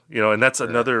it. And that's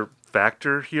another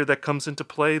factor here that comes into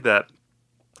play, that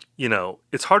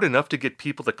it's hard enough to get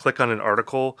people to click on an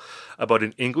article about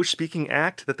an English-speaking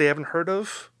act that they haven't heard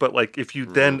of. But if you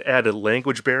then add a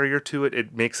language barrier to it,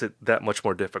 it makes it that much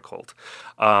more difficult.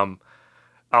 I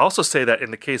also say that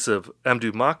in the case of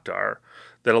Mdou Mokhtar,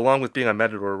 that along with being on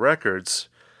Matador Records,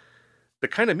 the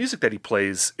kind of music that he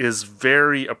plays is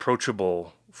very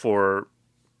approachable for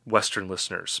Western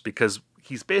listeners, because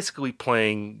he's basically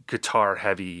playing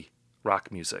guitar-heavy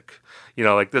rock music.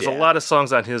 There's a lot of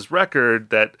songs on his record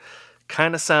that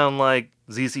kind of sound like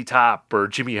ZZ Top or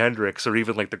Jimi Hendrix or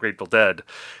even like the Grateful Dead.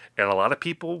 And a lot of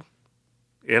people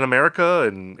in America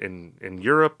and in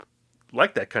Europe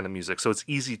like that kind of music. So it's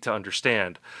easy to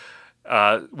understand,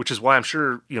 which is why I'm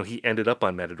sure, he ended up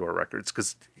on Matador Records,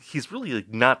 because he's really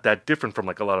not that different from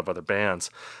a lot of other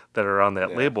bands that are on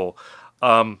that label.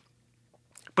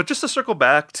 But just to circle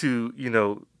back to,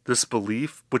 this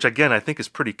belief, which again I think is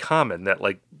pretty common, that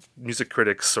music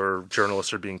critics or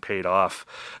journalists are being paid off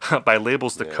by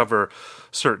labels to cover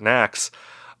certain acts.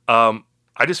 I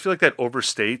just feel like that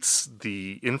overstates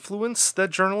the influence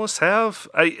that journalists have.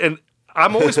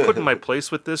 I'm always put in my place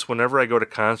with this whenever I go to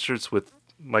concerts with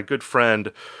my good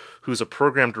friend, who's a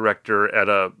program director at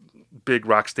a big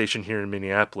rock station here in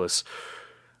Minneapolis.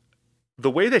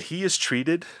 The way that he is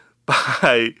treated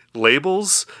by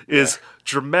labels is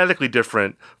dramatically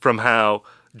different from how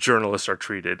journalists are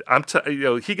treated.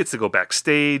 He gets to go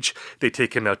backstage. They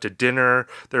take him out to dinner.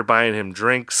 They're buying him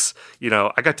drinks.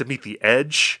 I got to meet The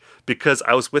Edge because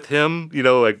I was with him,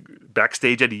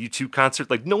 backstage at a U2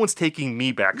 concert. No one's taking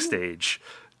me backstage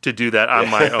to do that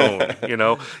on my own.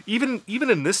 Even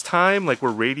in this time,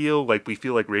 where radio, we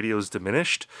feel like radio is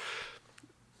diminished.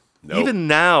 Nope. Even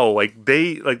now,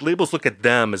 labels look at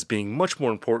them as being much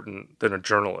more important than a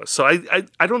journalist. So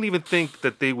I don't even think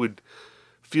that they would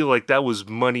feel like that was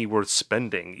money worth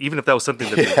spending, even if that was something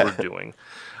that they were doing.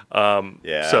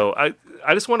 So I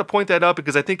just want to point that out,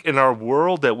 because I think in our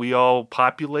world that we all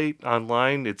populate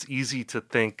online, it's easy to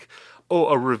think,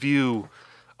 a review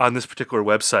on this particular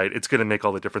website, it's going to make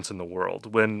all the difference in the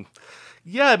world. When,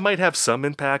 it might have some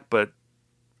impact, but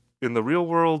in the real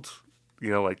world,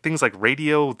 things like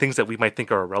radio, things that we might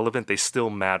think are irrelevant, they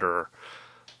still matter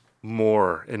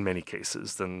more in many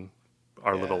cases than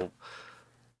our little,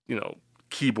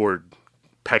 keyboard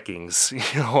peckings,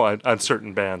 on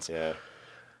certain bands. Yeah.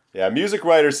 Music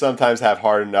writers sometimes have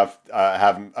enough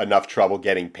trouble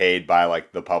getting paid by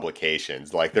the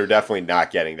publications. They're definitely not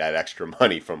getting that extra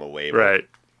money from a label. Right.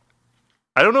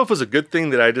 I don't know if it was a good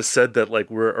thing that I just said that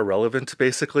we're irrelevant,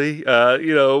 basically, but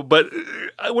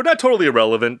we're not totally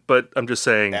irrelevant, but I'm just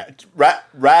saying.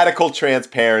 Radical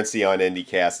transparency on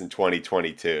IndieCast in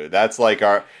 2022. That's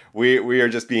we are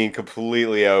just being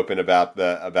completely open about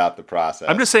the process.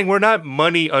 I'm just saying we're not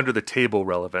money under the table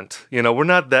relevant. We're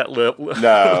not that level.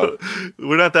 No.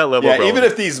 We're not that level relevant. Even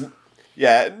if these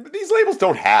labels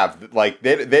don't have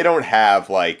they don't have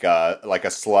a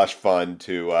slush fund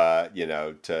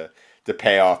to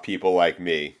pay off people like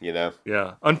me,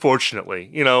 Yeah, unfortunately,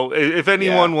 if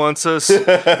anyone wants us,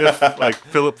 if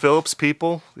Philip Phillips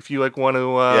people, if you want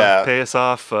to pay us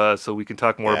off, so we can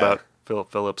talk more about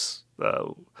Philip Phillips.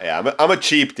 I'm a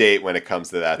cheap date when it comes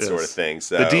to that sort of thing.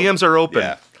 So the DMs are open.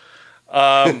 Yeah.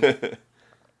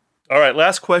 All right,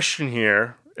 last question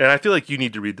here, and I feel like you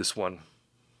need to read this one.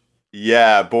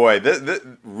 Yeah, boy,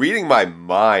 reading my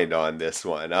mind on this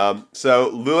one. So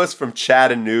Lewis from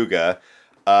Chattanooga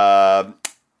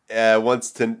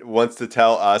wants to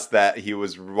tell us that he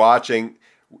was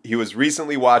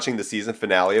recently watching the season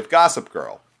finale of Gossip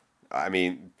Girl. I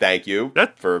mean, thank you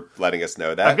for letting us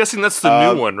know that. I'm guessing that's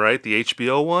the new one, right? The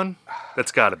HBO one?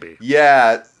 That's got to be.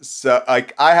 Yeah, so I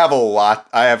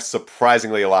have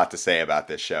surprisingly a lot to say about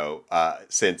this show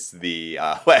since the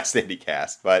last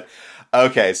IndieCast. But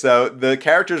okay, so the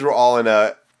characters were all in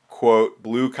a quote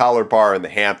blue-collar bar in the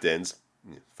Hamptons.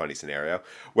 Funny scenario.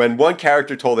 When one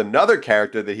character told another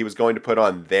character that he was going to put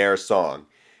on their song,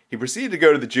 he proceeded to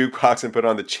go to the jukebox and put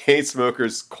on the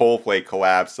Chainsmokers Coldplay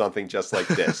collab, something just like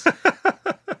this.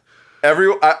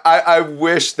 I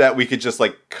wish that we could just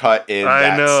cut in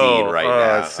that scene right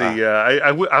now. See,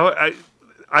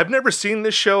 I've never seen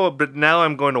this show, but now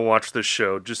I'm going to watch this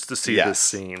show just to see this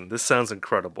scene. This sounds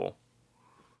incredible.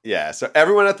 Yeah, so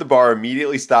everyone at the bar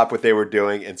immediately stopped what they were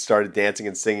doing and started dancing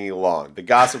and singing along. The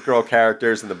Gossip Girl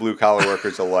characters and the blue collar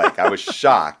workers alike. I was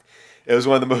shocked. It was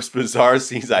one of the most bizarre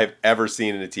scenes I've ever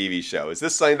seen in a TV show. Is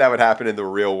this something that would happen in the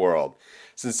real world?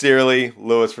 Sincerely,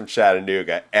 Lewis from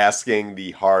Chattanooga, asking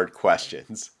the hard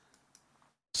questions.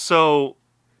 So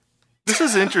this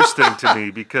is interesting to me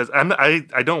because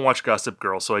I don't watch Gossip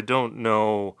Girl, so I don't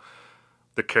know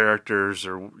the characters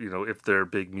or if they're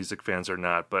big music fans or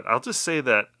not. But I'll just say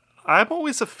that I'm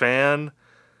always a fan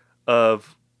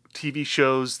of TV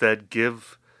shows that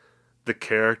give the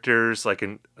characters like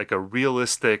a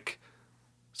realistic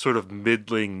sort of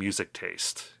middling music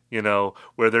taste.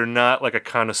 Where they're not like a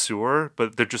connoisseur,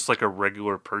 but they're just like a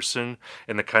regular person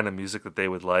and the kind of music that they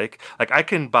would like. Like I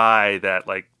can buy that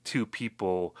like two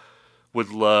people would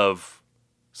love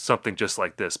something just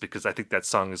like this because I think that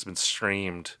song has been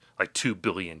streamed like 2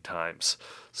 billion times.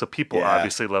 So people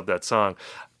obviously love that song.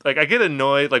 Like I get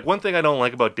annoyed. Like one thing I don't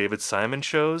like about David Simon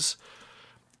shows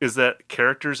is that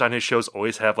characters on his shows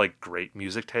always have like great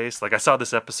music taste. Like I saw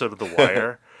this episode of The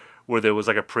Wire where there was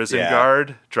like a prison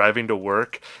guard driving to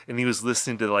work and he was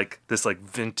listening to like this like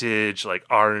vintage like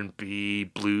R&B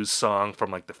blues song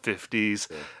from like the 50s.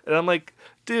 Yeah. And I'm like,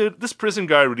 dude, this prison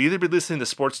guard would either be listening to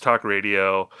sports talk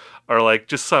radio or like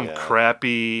just some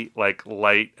crappy like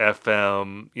light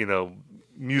FM,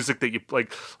 music that you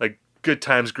like Good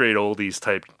Times, Great Oldies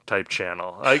type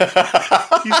channel. Like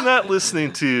he's not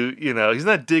listening to, he's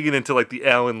not digging into like the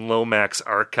Alan Lomax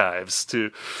archives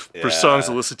for songs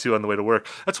to listen to on the way to work.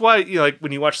 That's why, like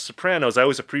when you watch Sopranos, I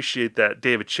always appreciate that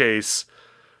David Chase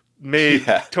made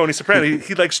Tony Soprano.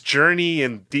 He likes Journey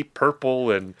and Deep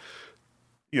Purple and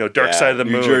Dark Side of the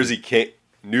Moon.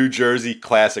 New Jersey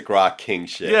classic rock king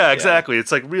shit. Yeah, exactly.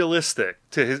 It's like realistic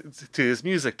to his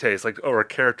music taste, like or a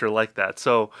character like that.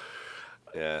 So.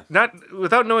 Yeah. Not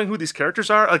without knowing who these characters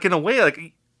are, like in a way,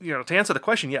 like to answer the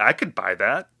question, I could buy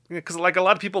that because like a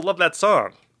lot of people love that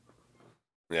song.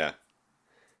 Yeah.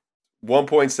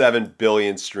 1.7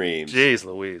 billion streams. Jeez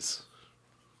Louise.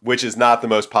 Which is not the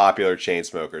most popular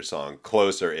Chainsmokers song.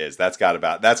 Closer is. That's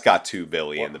got 2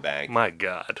 billion in the bank. My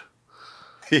God.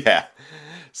 Yeah.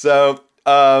 So,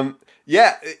 over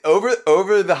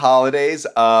the holidays,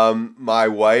 my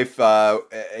wife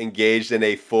engaged in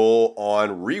a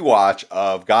full-on rewatch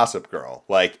of Gossip Girl.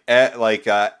 Work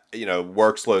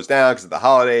slows down because of the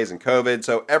holidays and COVID.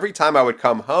 So every time I would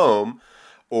come home,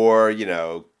 or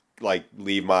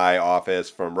leave my office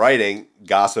from writing,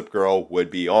 Gossip Girl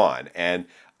would be on, and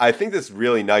I think this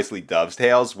really nicely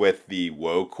dovetails with the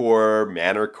Whoacore,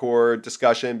 Manorcore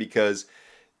discussion because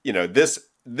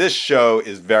this show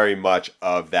is very much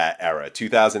of that era,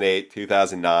 2008,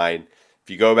 2009. If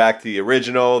you go back to the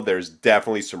original, there's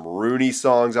definitely some Rooney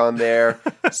songs on there.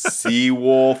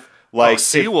 Seawolf.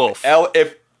 Seawolf.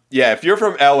 If you're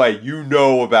from LA, you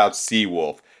know about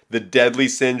Seawolf. The Deadly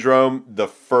Syndrome, the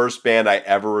first band I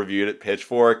ever reviewed at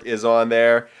Pitchfork, is on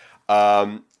there.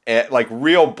 And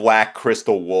real Black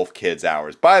Crystal Wolf Kids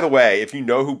hours. By the way, if you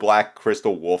know who Black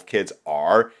Crystal Wolf Kids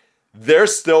are, they're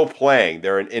still playing.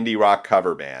 They're an indie rock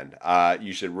cover band.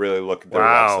 You should really look at their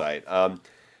website.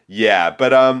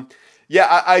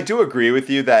 I do agree with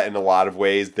you that in a lot of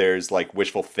ways there's like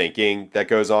wishful thinking that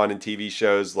goes on in TV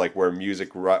shows, like where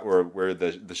where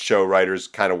the show writers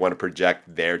kind of want to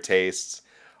project their tastes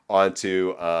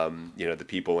onto the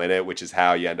people in it, which is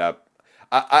how you end up.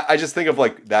 I just think of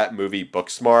like that movie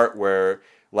Booksmart where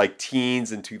like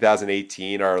teens in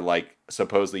 2018 are like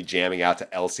supposedly jamming out to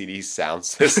LCD Sound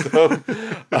System.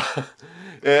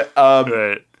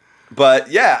 Right. But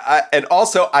and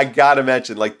also I gotta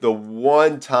mention, like the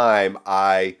one time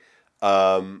I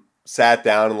sat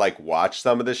down and like watched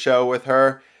some of the show with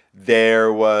her,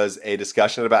 there was a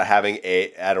discussion about having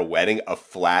at a wedding a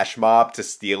flash mob to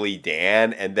Steely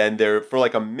Dan, and then there for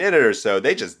like a minute or so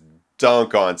they just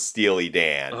dunk on Steely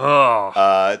Dan.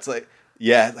 It's like.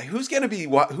 Yeah, like who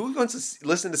wants to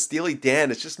listen to Steely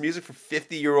Dan? It's just music for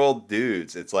 50-year-old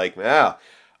dudes. It's like, wow,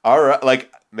 all right,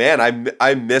 like man,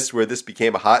 I missed where this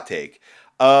became a hot take.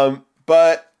 But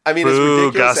I mean, boo, as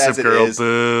ridiculous Gossip as it Girl, is,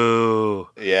 boo.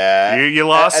 Yeah, you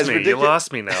lost me. You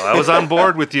lost me now. I was on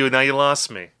board with you, now you lost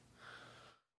me.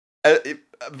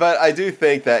 But I do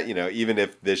think that even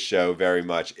if this show very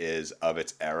much is of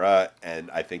its era,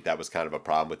 and I think that was kind of a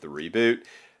problem with the reboot.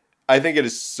 I think it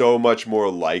is so much more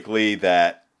likely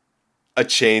that a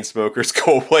Chainsmokers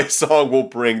Coldplay song will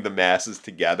bring the masses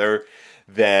together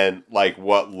than like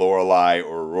what Lorelai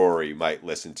or Rory might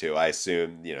listen to. I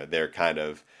assume they're kind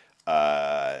of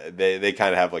they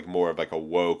kind of have like more of like a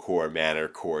Whoacore,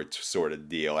 Manorcore sort of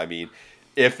deal. I mean,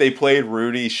 if they played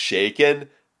Rooney's Shakin',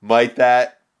 might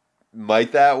that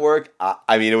might that work?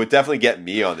 I mean, it would definitely get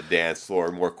me on the dance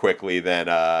floor more quickly than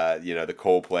the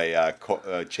Coldplay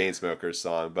Chainsmokers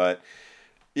song. But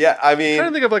yeah, I I'm trying to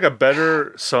mean, think of like a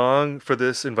better song for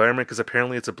this environment because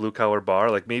apparently it's a blue collar bar.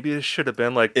 Like maybe it should have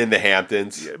been like in the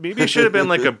Hamptons. maybe it should have been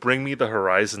like a "Bring Me the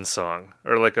Horizon" song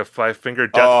or like a Five Finger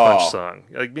Death Punch Oh, song.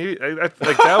 Like maybe like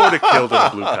that would have killed in a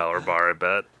blue collar bar. I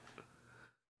bet.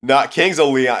 not Kings of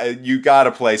Leon. You got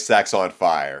to play "Sex on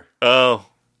Fire." Oh,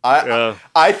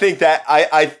 I think that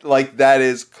I like that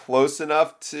is close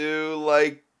enough to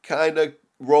like kind of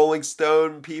Rolling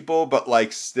Stone people, but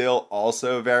like still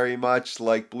also very much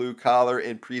like blue collar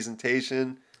in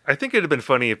presentation. I think it'd have been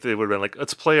funny if they would have been like,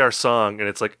 "Let's play our song," and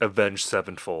it's like "Avenged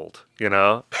Sevenfold." You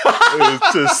know,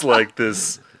 it's just like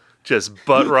this, just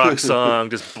butt rock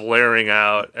song, just blaring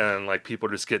out, and like people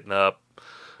just getting up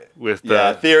with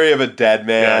Theory of a Dead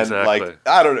Man. Yeah, exactly. Like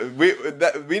I don't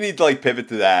know, we need to like pivot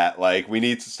to that. Like we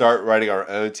need to start writing our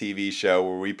own TV show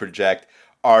where we project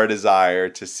our desire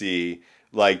to see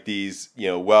like these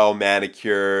well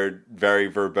manicured, very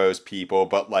verbose people,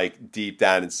 but like deep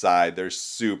down inside they're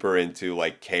super into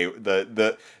like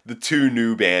the two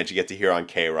new bands you get to hear on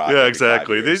K-Rock. Yeah,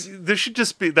 exactly. There should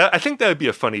just be that. I think that would be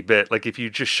a funny bit. Like if you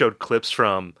just showed clips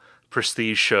from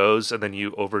prestige shows and then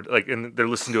you and they're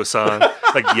listening to a song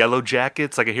like Yellow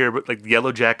Jackets. Like I hear like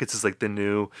Yellow Jackets is like the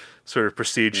new sort of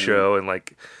prestige show, and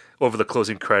like over the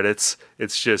closing credits,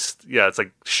 it's just it's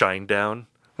like Shine Down.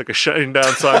 Like a Shine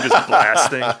Down song just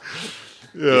blasting. I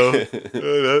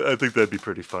think that'd be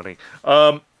pretty funny.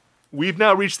 We've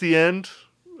now reached the end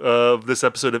of this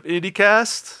episode of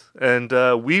IndieCast, and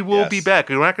we will be back.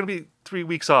 We're not going to be 3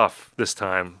 weeks off this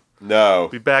time. No. We'll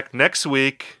be back next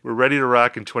week. We're ready to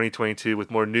rock in 2022 with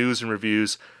more news and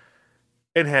reviews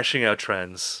and hashing out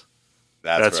trends.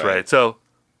 That's right. So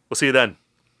we'll see you then.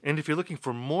 And if you're looking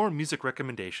for more music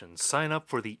recommendations, sign up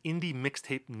for the Indie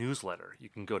Mixtape newsletter. You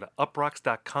can go to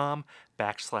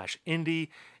uprocks.com/indie,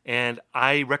 and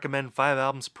I recommend 5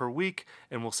 albums per week,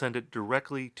 and we'll send it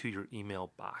directly to your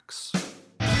email box.